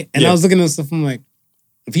that, right? And I was looking at stuff, I'm like,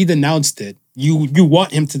 if he denounced it, you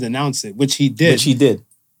want him to denounce it, which he did.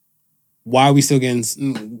 Why are we still getting,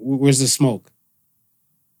 where's the smoke?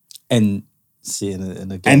 And see,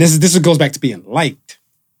 and again. And this goes back to being liked.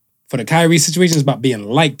 For the Kyrie situation, it's about being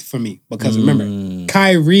liked for me. Because remember,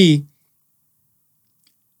 Kyrie,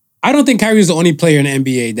 I don't think Kyrie is the only player in the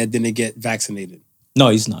NBA that didn't get vaccinated. No,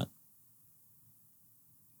 he's not.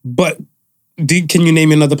 But can you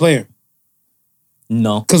name another player?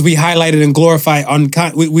 No. Because we highlighted and glorified on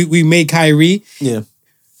we made Kyrie. Yeah.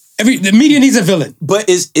 The media needs a villain. But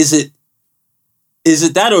is it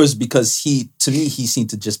that, or is it because he seemed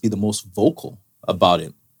to just be the most vocal about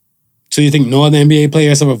it? So you think no other NBA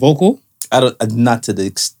player is ever vocal? Not to the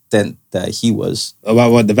extent that he was.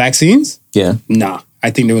 About what, the vaccines? Yeah. Nah. I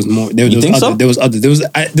think there was more. There was other.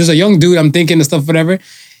 There's a young dude I'm thinking and stuff, whatever.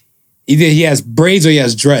 Either he has braids or he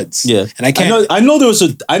has dreads. Yeah. And I can't. I know there was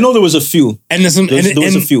a few. And there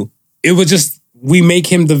was a few. It was just, we make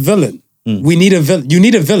him the villain. We need a villain. You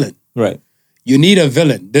need a villain. Right. You need a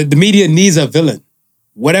villain. The media needs a villain.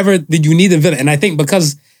 Whatever, you need a villain. And I think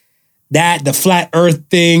because the flat earth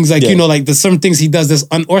things, like, like the some things he does that's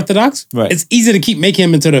unorthodox, right, it's easy to keep making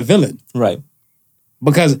him into the villain. Right.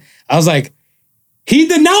 Because I was like, he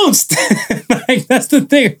denounced. Like, that's the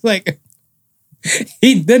thing. It's like,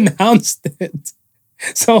 he denounced it.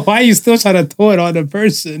 So why are you still trying to throw it on the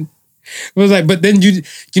person? It was like, but then you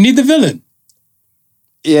need the villain.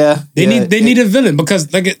 Yeah. They need a villain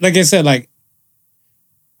because like I said, like,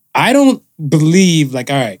 I don't believe,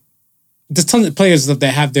 like, all right, there's tons of players that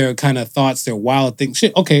have their kind of thoughts, their wild things.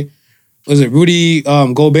 Shit, okay. Was it Rudy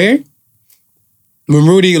Gobert? When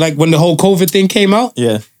Rudy, like, when the whole COVID thing came out?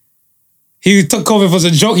 Yeah. He took COVID as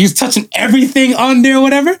a joke. He was touching everything on there or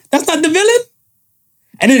whatever. That's not the villain.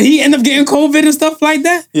 And then he ended up getting COVID and stuff like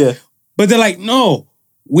that. Yeah. But they're like, no,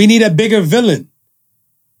 we need a bigger villain.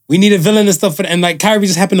 We need a villain and stuff. And like Kyrie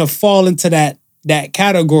just happened to fall into that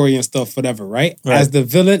category and stuff, whatever, right? As the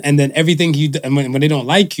villain. And then everything you do, and when they don't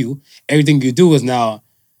like you, everything you do is now,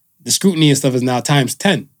 the scrutiny and stuff is now times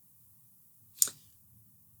 10.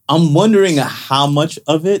 I'm wondering how much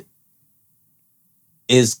of it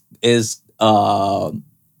is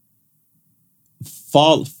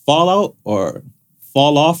fallout or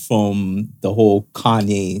fall off from the whole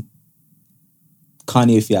Kanye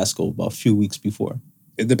fiasco about a few weeks before.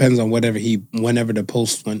 It depends on whenever the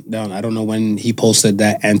post went down. I don't know when he posted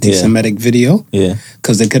that anti-Semitic video. Yeah.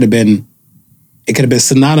 Because it could have been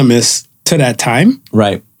synonymous to that time.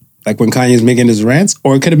 Right. Like when Kanye's making his rants,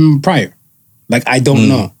 or it could have been prior. Like, I don't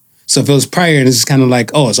know. So if it was prior, and it's just kind of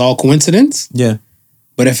like, oh, it's all coincidence. Yeah.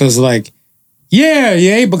 But if it was like,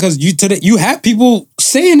 yeah, because you have people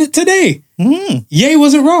saying it today. Ye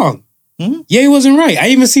wasn't wrong. Ye wasn't right. I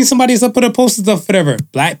even seen somebody put a post and stuff, whatever.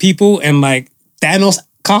 Black people and like Thanos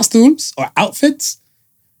costumes or outfits.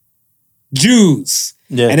 Jews.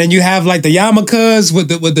 Yeah. And then you have like the yarmulkes with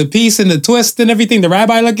the piece and the twist and everything, the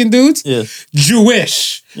rabbi looking dudes. Yeah.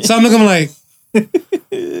 Jewish. So I'm looking like,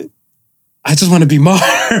 I just want to be Marv.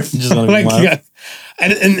 Just want to be Marv. Yeah.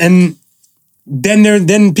 And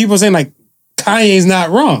then people are saying like, Kanye's not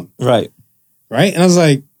wrong. Right. Right? And I was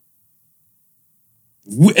like,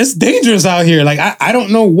 it's dangerous out here. Like, I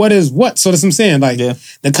don't know what is what. So that's what I'm saying. Like, the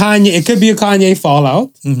Kanye, it could be a Kanye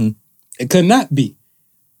fallout. It could not be.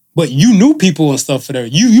 But you knew people and stuff for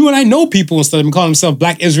that. You and I know people and stuff and call themselves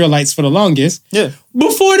Black Israelites for the longest. Yeah.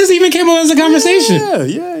 Before this even came up as a conversation.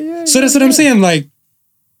 Yeah. So that's what I'm saying. Like,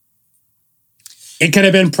 it could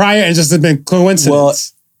have been prior and just have been coincidence. Well,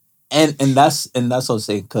 and that's what I'm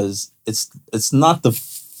saying, because it's not the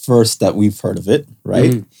first that we've heard of it,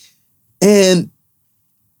 right? And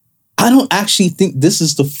I don't actually think this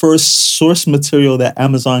is the first source material that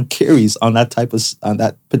Amazon carries on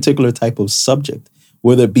that particular type of subject,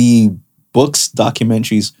 whether it be books,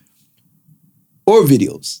 documentaries, or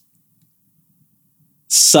videos.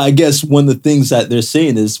 So I guess one of the things that they're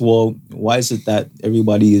saying is, well, why is it that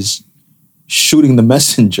everybody is shooting the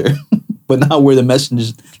messenger, but not where the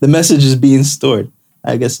message is being stored?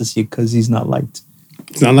 I guess it's because he's not liked.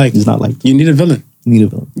 It's not liked. He's not liked. You need a villain. You need a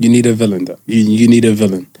villain. You need a villain, though. You need a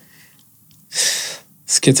villain.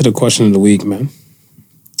 Let's get to the question of the week, man.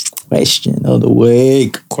 Question of the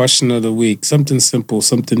week. Question of the week. Something simple,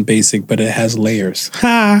 something basic, but it has layers.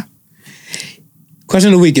 Ha! Question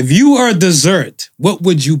of the week. If you are a dessert, what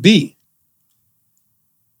would you be?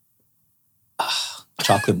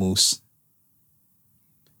 Chocolate mousse.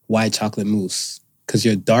 Why chocolate mousse? Because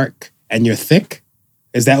you're dark and you're thick?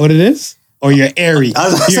 Is that what it is? Or you're airy? I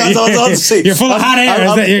was about to say. You're full of hot air.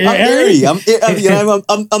 I'm airy?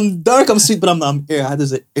 I'm dark, I'm sweet, but I'm airy.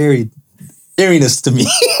 There's an airiness to me.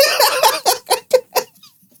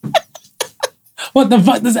 What the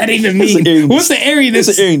fuck does that even mean? What's the airiness?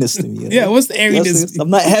 It's an airiness to me. Yeah, what's the airiness? I'm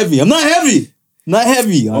not heavy. I'm not heavy. Not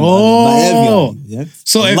heavy. I'm not heavy on you. Yeah?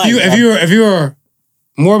 So if you were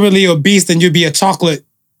morbidly obese, then you'd be a chocolate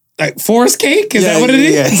like forest cake? Is that what it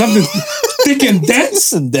is? Yeah. Something thick and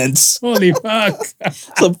dense? And dense. Holy fuck.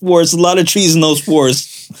 Some forests, a lot of trees in those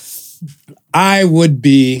forests. I would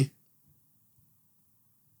be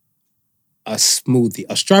a smoothie.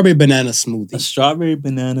 A strawberry banana smoothie. A strawberry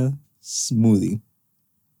banana smoothie.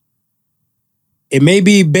 It may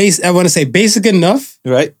be basic enough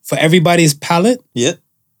Right. for everybody's palate. Yeah.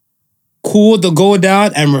 Cool to go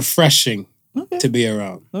down and refreshing to be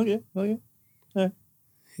around. Okay.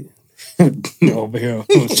 Over here,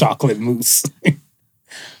 chocolate mousse.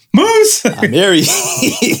 Mousse! I'm Mary.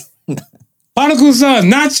 Particle Sun,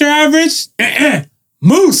 not your average.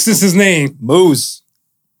 Moose is his name. Moose.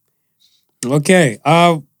 Okay,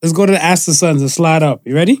 let's go to the Ask the Sons and slide up.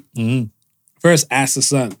 You ready? Mm-hmm. First, Ask the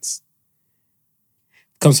Sons.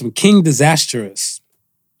 Comes from King Disastrous.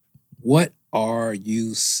 What are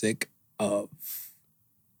you sick of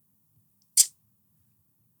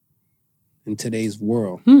in today's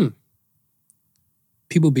world?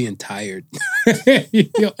 People being tired.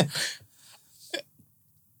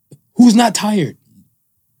 Who's not tired?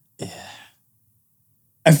 Yeah.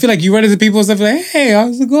 I feel like you run into people and stuff like, hey,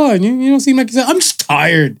 how's it going? You don't seem like you said, I'm just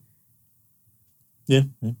tired. Yeah.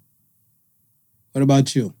 What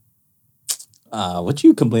about you? What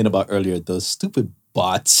you complained about earlier, those stupid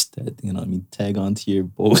bots that, tag onto your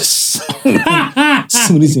posts. As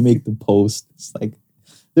soon as you make the post, it's like,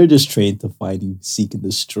 they're just trained to find you, seek and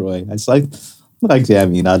destroy. It's like, I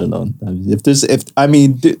don't know.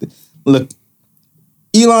 Look,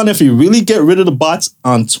 Elon, if you really get rid of the bots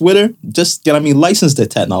on Twitter, just license the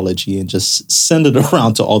technology and just send it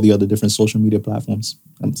around to all the other different social media platforms.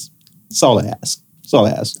 That's all I ask.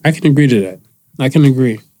 I can agree to that. I can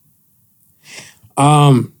agree.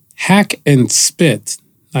 Hack and Spit.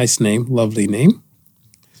 Nice name. Lovely name.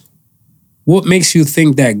 What makes you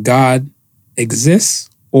think that God exists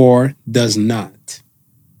or does not?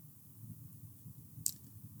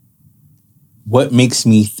 What makes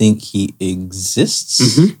me think he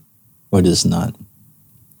exists or does not?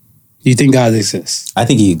 Do you think God exists? I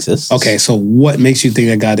think he exists. Okay, so what makes you think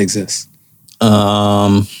that God exists?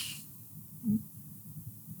 The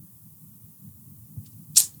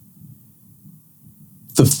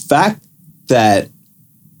fact that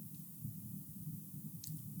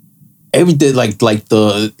everything, like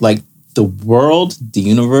the world, the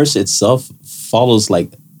universe itself follows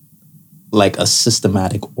like a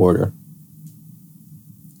systematic order.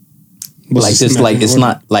 It's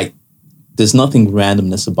not like there's nothing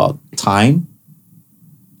randomness about time.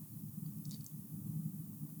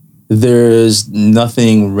 There's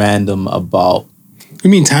nothing random about. You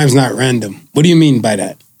mean time's not random? What do you mean by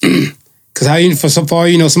that? Because for so far,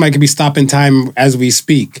 somebody could be stopping time as we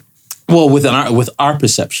speak. Well, with our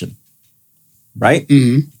perception, right?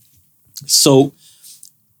 Mm-hmm. So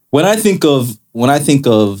when I think of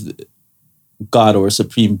God or a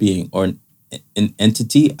supreme being or an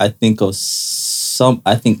entity, I think of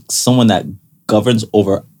someone that governs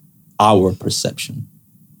over our perception.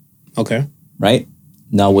 Okay. Right?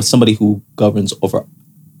 Now, with somebody who governs over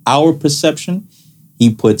our perception,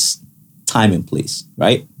 he puts time in place,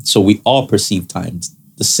 right? So we all perceive time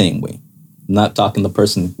the same way. I'm not talking the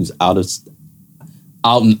person who's out in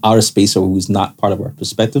outer space or who's not part of our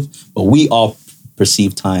perspective, but we all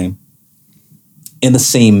perceive time in the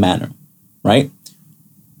same manner, right?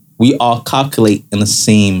 We all calculate in the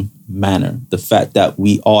same manner. The fact that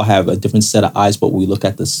we all have a different set of eyes, but when we look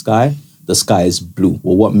at the sky is blue.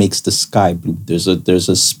 Well, what makes the sky blue? There's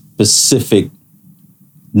a specific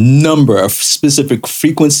number, a specific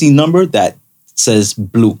frequency number that says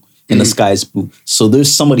blue, and the sky is blue. So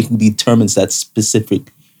there's somebody who determines that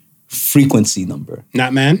specific frequency number.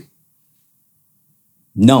 Not man?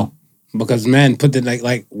 No. Because man put it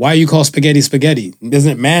like why you call spaghetti spaghetti?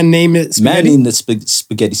 Doesn't man name it spaghetti? Man named it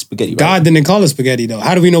spaghetti, right? God didn't call it spaghetti though.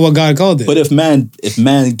 How do we know what God called it? But if man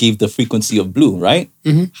gave the frequency of blue, right?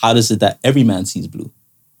 Mm-hmm. How does it that every man sees blue?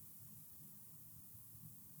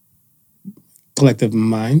 Collective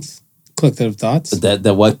minds, collective thoughts.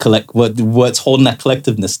 What's holding that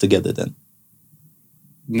collectiveness together then?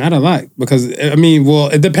 Not a lot, because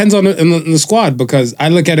it depends on the squad. Because I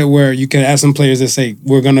look at it where you can have some players that say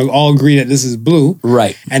we're gonna all agree that this is blue,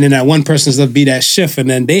 right? And then that one person's gonna be that shift, and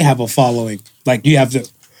then they have a following. Like you have the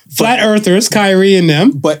flat earthers, Kyrie and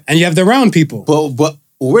them, and you have the round people. But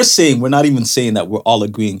we're not even saying that we're all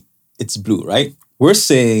agreeing it's blue, right? We're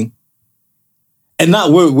saying, and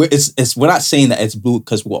not we're not saying that it's blue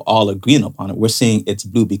because we're all agreeing upon it. We're saying it's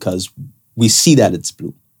blue because we see that it's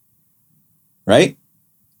blue, right?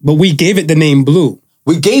 But we gave it the name blue.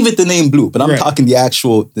 We gave it the name blue, but I'm talking the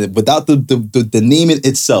actual, without the name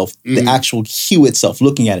itself, the actual hue itself,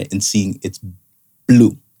 looking at it and seeing it's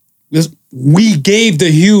blue. We gave the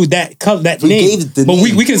hue that color, that name. Gave it the but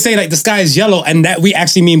name. We can say like the sky is yellow and that we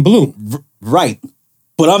actually mean blue. Right.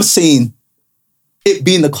 But I'm saying it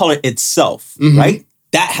being the color itself, right?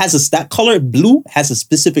 that color blue has a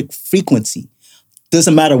specific frequency.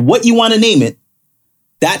 Doesn't matter what you want to name it.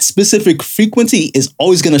 That specific frequency is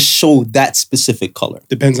always going to show that specific color.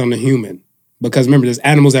 Depends on the human. Because remember, there's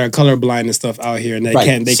animals that are colorblind and stuff out here, and they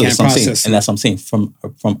can't process. And that's what I'm saying. From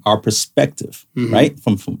our perspective, right?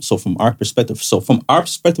 From our perspective. So from our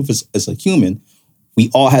perspective as a human,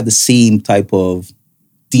 we all have the same type of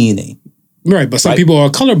DNA. Right, but some people are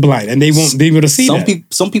colorblind and they won't be able to see that.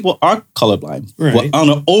 Some people are colorblind. Right. Well, on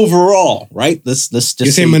an overall, right? Let's just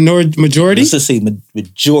you say majority. Let's just say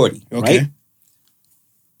majority, okay. Right?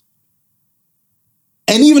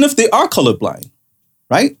 And even if they are colorblind,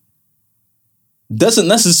 right? Doesn't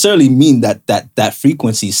necessarily mean that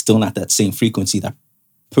frequency is still not that same frequency that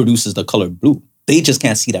produces the color blue. They just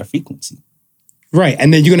can't see that frequency. Right,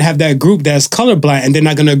 and then you're gonna have that group that's colorblind, and they're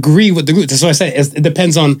not gonna agree with the group. That's why I said it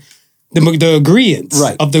depends on the agreements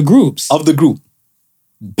of the groups. Of the group.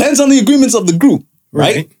 Depends on the agreements of the group,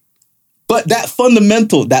 right? But that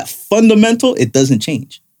fundamental, it doesn't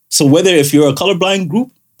change. So whether if you're a colorblind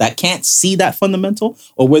group that can't see that fundamental,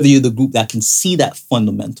 or whether you're the group that can see that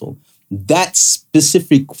fundamental, that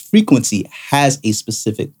specific frequency has a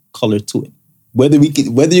specific color to it. Whether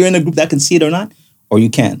you're in a group that can see it or not, or you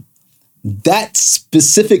can. That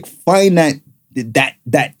specific finite,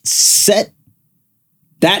 that set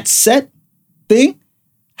thing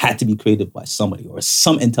had to be created by somebody or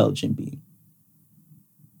some intelligent being.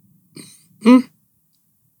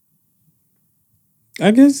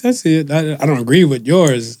 I guess that's it. I don't agree with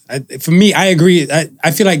yours. For me, I agree.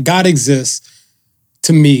 I feel like God exists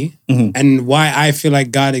to me, and why I feel like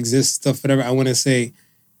God exists, stuff, whatever. I want to say,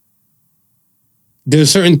 there's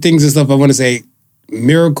certain things and stuff I want to say,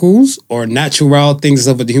 miracles or natural things and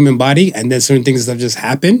stuff with the human body, and then certain things and stuff just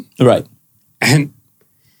happen. Right. And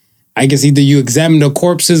I guess either you examine the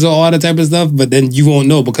corpses or all that type of stuff, but then you won't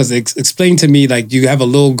know because explain to me, like, you have a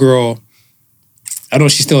little girl, I don't know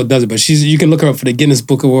if she still does it, but you can look her up for the Guinness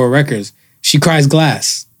Book of World Records. She cries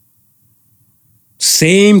glass.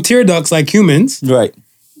 Same tear ducts like humans. Right.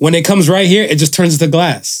 When it comes right here, it just turns to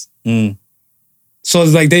glass. So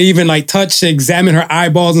it's like they even like touch, examine her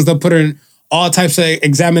eyeballs and stuff, put her in all types of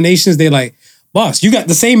examinations. They like, boss, you got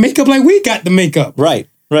the same makeup like we got the makeup. Right.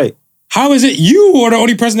 How is it you are the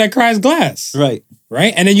only person that cries glass? Right.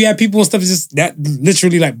 And then you have people and stuff just that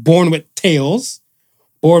literally like born with tails,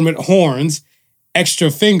 born with horns,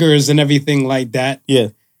 extra fingers and everything like that. Yeah.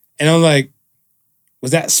 And I'm like,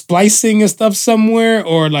 was that splicing and stuff somewhere?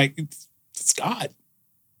 Or like, it's God.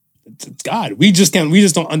 It's God. We just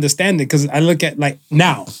don't understand it because I look at like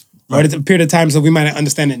now, right? It's a period of time, so we might not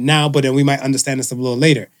understand it now, but then we might understand it stuff a little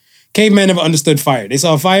later. Cavemen never understood fire. They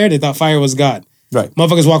saw fire, they thought fire was God. Right.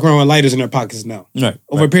 Motherfuckers walk around with lighters in their pockets now. Right.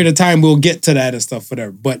 Over a period of time, we'll get to that and stuff,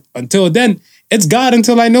 whatever. But until then, it's God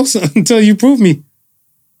until I know something, until you prove me.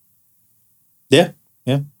 Yeah.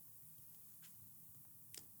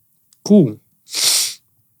 Cool.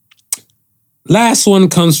 Last one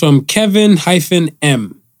comes from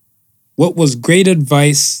Kevin-M. What was great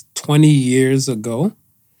advice 20 years ago,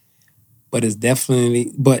 but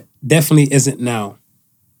definitely isn't now?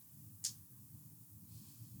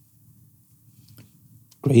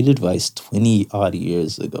 Great advice 20 odd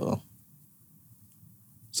years ago.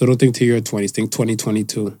 So don't think to your 20s, think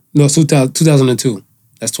 2022. No, 2002.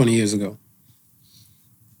 That's 20 years ago.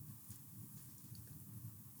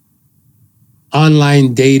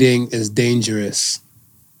 Online dating is dangerous.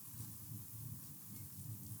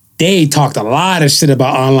 They talked a lot of shit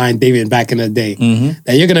about online dating back in the day.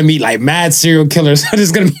 That you're going to meet like mad serial killers.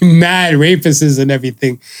 There's going to be mad rapists and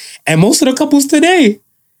everything. And most of the couples today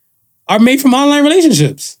are made from online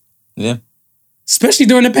relationships. Yeah. Especially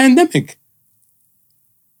during the pandemic.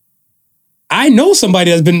 I know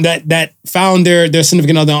somebody that's been that found their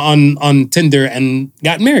significant other on Tinder and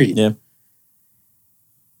got married. Yeah.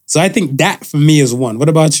 So I think that for me is one. What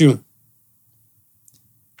about you?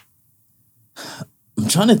 I'm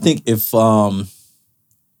trying to think if something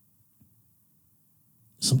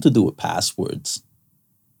to do with passwords.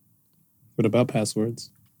 What about passwords?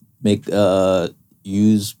 We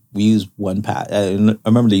use one pass. I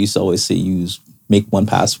remember they used to always say make one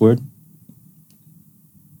password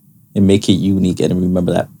and make it unique and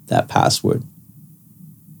remember that password.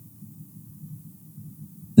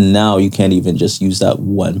 Now you can't even just use that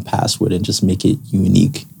one password and just make it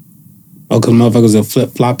unique. Oh, because motherfuckers will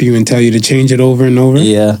flip-flop you and tell you to change it over and over?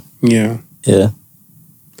 Yeah. Yeah. Yeah.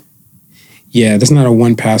 Yeah, that's not a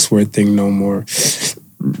one password thing no more.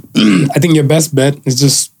 I think your best bet is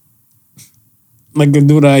just like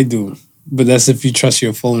do what I do. But that's if you trust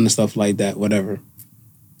your phone and stuff like that, whatever.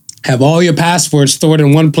 Have all your passwords stored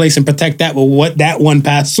in one place and protect that with that one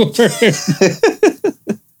password.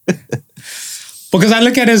 Because I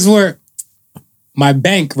look at it as where my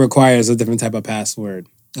bank requires a different type of password.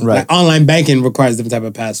 Right. Like online banking requires a different type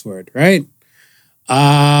of password, right?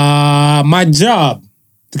 My job,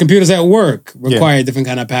 the computers at work require a different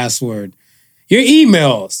kind of password. Your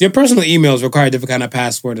emails, your personal emails require a different kind of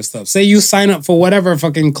password and stuff. Say you sign up for whatever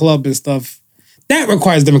fucking club and stuff, that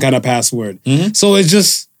requires a different kind of password. So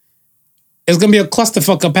it's going to be a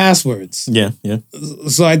clusterfuck of passwords. Yeah.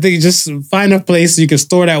 So I think just find a place you can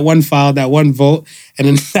store that one file, that one vote, and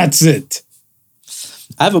then that's it.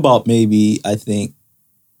 I have about maybe, I think,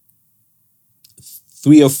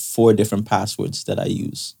 3 or 4 different passwords that I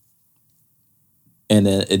use. And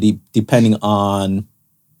then depending on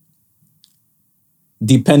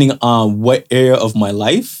what area of my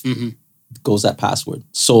life goes that password.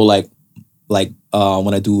 So like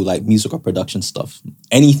when I do like music or production stuff,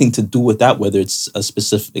 anything to do with that, whether it's a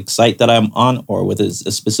specific site that I'm on or whether it's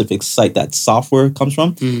a specific site that software comes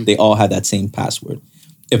from, they all have that same password.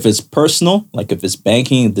 If it's personal, like if it's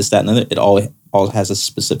banking, this, that, and other, it all has a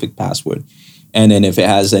specific password. And then if it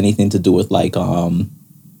has anything to do with like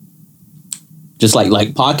just like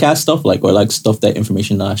podcast stuff, like or like stuff that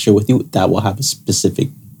information that I share with you, that will have a specific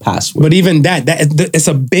password. But even that it's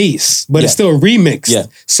a base, but it's still remixed. Yeah.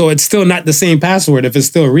 So it's still not the same password if it's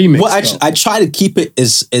still remixed. Well, actually, I try to keep it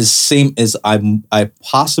as same as I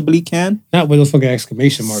possibly can. Not with those fucking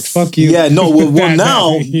exclamation marks. Fuck you. Yeah, no. Well,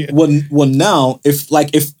 now,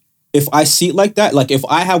 if I see it like that, like if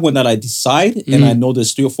I have one that I decide and I know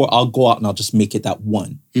there's 3 or 4, I'll go out and I'll just make it that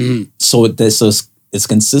one. So it's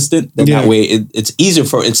consistent. Then that way it's easier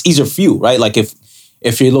for you, right? Like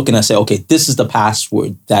if you're looking at say, okay, this is the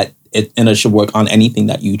password that it should work on anything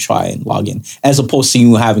that you try and log in, as opposed to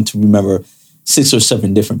you having to remember 6 or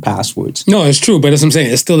 7 different passwords. No, it's true, but that's what I'm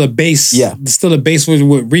saying. It's still a base. Yeah, it's still a base with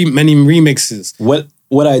many remixes.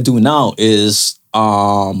 What I do now is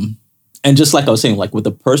and just like I was saying, like with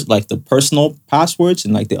the personal passwords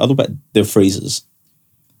and like the phrases,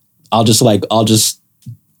 I'll just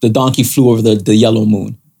the donkey flew over the yellow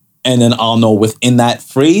moon, and then I'll know within that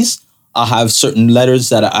phrase I'll have certain letters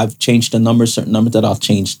that I've changed the numbers, certain numbers that I'll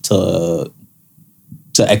change to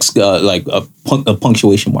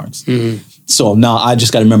punctuation marks. So now I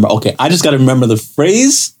just got to remember. Okay, I just got to remember the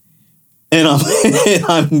phrase, and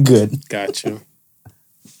I'm good. Gotcha.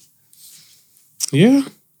 Yeah.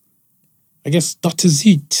 I guess that is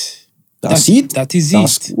it. That is it. That's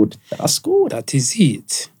good. That is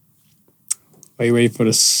it. Are you ready for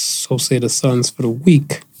the So Say the Sons for the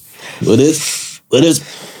week? What is?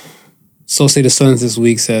 So Say the Sons this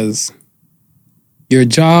week says, your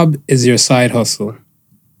job is your side hustle.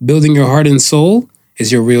 Building your heart and soul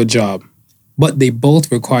is your real job. But they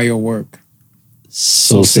both require work.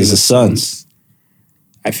 So Say the Sons.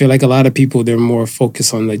 I feel like a lot of people, they're more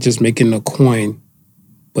focused on like just making a coin.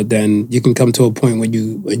 But then you can come to a point when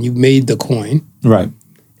you made the coin. Right.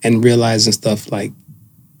 And realize and stuff like,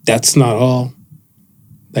 that's not all.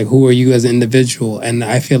 Like, who are you as an individual? And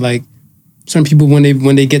I feel like certain people, when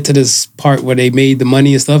they get to this part where they made the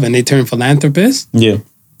money and stuff and they turn philanthropists,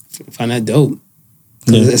 find that dope.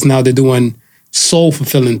 It's now they're doing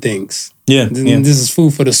soul-fulfilling things. This is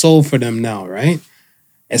food for the soul for them now, right?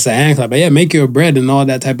 It's an anchor, but make your bread and all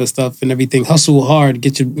that type of stuff and everything. Hustle hard,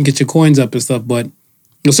 get your coins up and stuff, but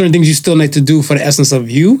certain things you still need to do for the essence of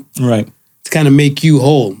you. Right. To kind of make you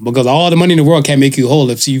whole. Because all the money in the world can't make you whole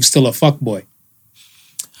if you're still a fuckboy.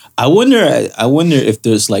 I wonder if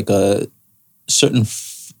there's like a certain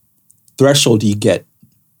threshold you get,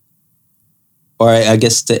 or I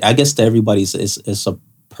guess to everybody's is a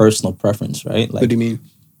personal preference, right? Like, what do you mean?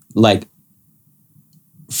 Like,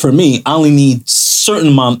 for me, I only need certain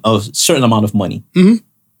amount of money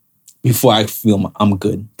before I feel I'm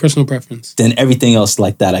good. Personal preference. Then everything else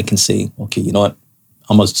like that, I can say, okay, you know what?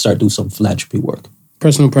 I'm gonna start do some philanthropy work.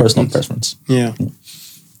 Personal preference. Yeah.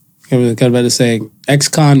 I was about to say,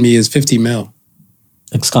 ex-con me is 50 mil.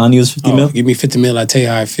 Ex-con you is 50 mil? Give me 50 mil, I tell you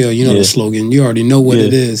how I feel. You know the slogan. You already know what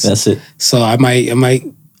it is. That's it. So I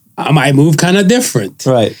might move kind of different.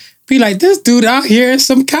 Right. Be like, this dude out here,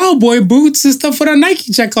 some cowboy boots and stuff with a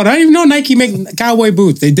Nike check on. I didn't even know Nike make cowboy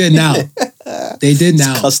boots. They did now.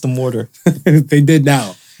 It's custom order. They did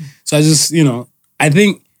now. So I just, I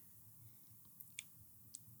think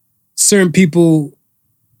certain people,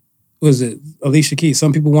 was it Alicia Keys?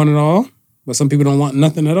 Some people want it all, but some people don't want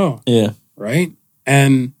nothing at all. Yeah. Right?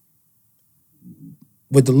 And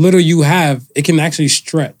with the little you have, it can actually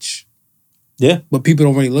stretch. Yeah. But people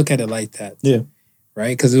don't really look at it like that. Yeah.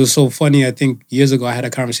 Right? Because it was so funny. I think years ago I had a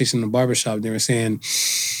conversation in the barbershop. They were saying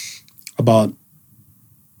about,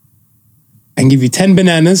 I can give you 10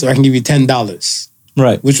 bananas or I can give you $10.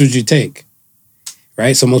 Right. Which would you take?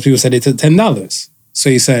 right? So most people said they took $10. So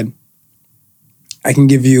he said, I can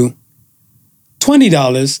give you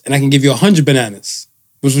 $20 and I can give you 100 bananas.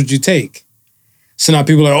 Which would you take? So now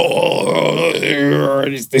people are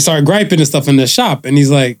they started griping and stuff in the shop. And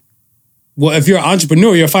he's like, well, if you're an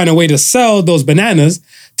entrepreneur, you'll find a way to sell those bananas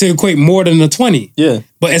to equate more than the 20. Yeah.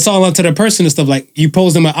 But it's all up to the person and stuff. Like, you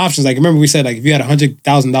pose them at options. Like, remember we said, like, if you had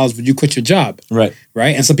 $100,000, would you quit your job? Right.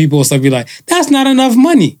 Right? And some people will stuff be like, that's not enough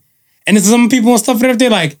money. And then some people will stuff it up, they're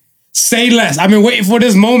like, say less. I've been waiting for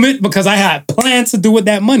this moment because I had plans to do with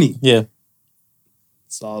that money. Yeah.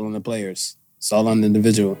 It's all on the players. It's all on the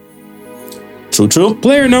individual. True.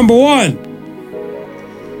 Player number 1.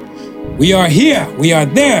 We are here. We are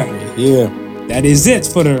there. Yeah. That is it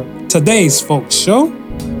for today's folks show.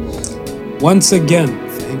 Once again,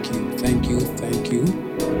 thank you.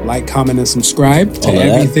 Like, comment, and subscribe to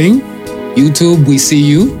everything. YouTube, we see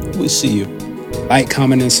you. We see you. Like,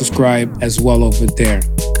 comment, and subscribe as well over there.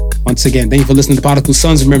 Once again, thank you for listening to Particle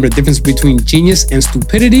Sons. Remember, the difference between genius and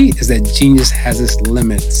stupidity is that genius has its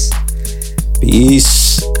limits.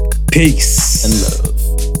 Peace. And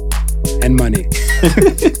love. And money.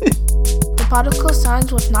 The Particle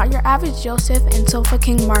Sons with Not Your Average Joseph and Sofa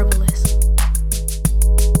King Marvelous.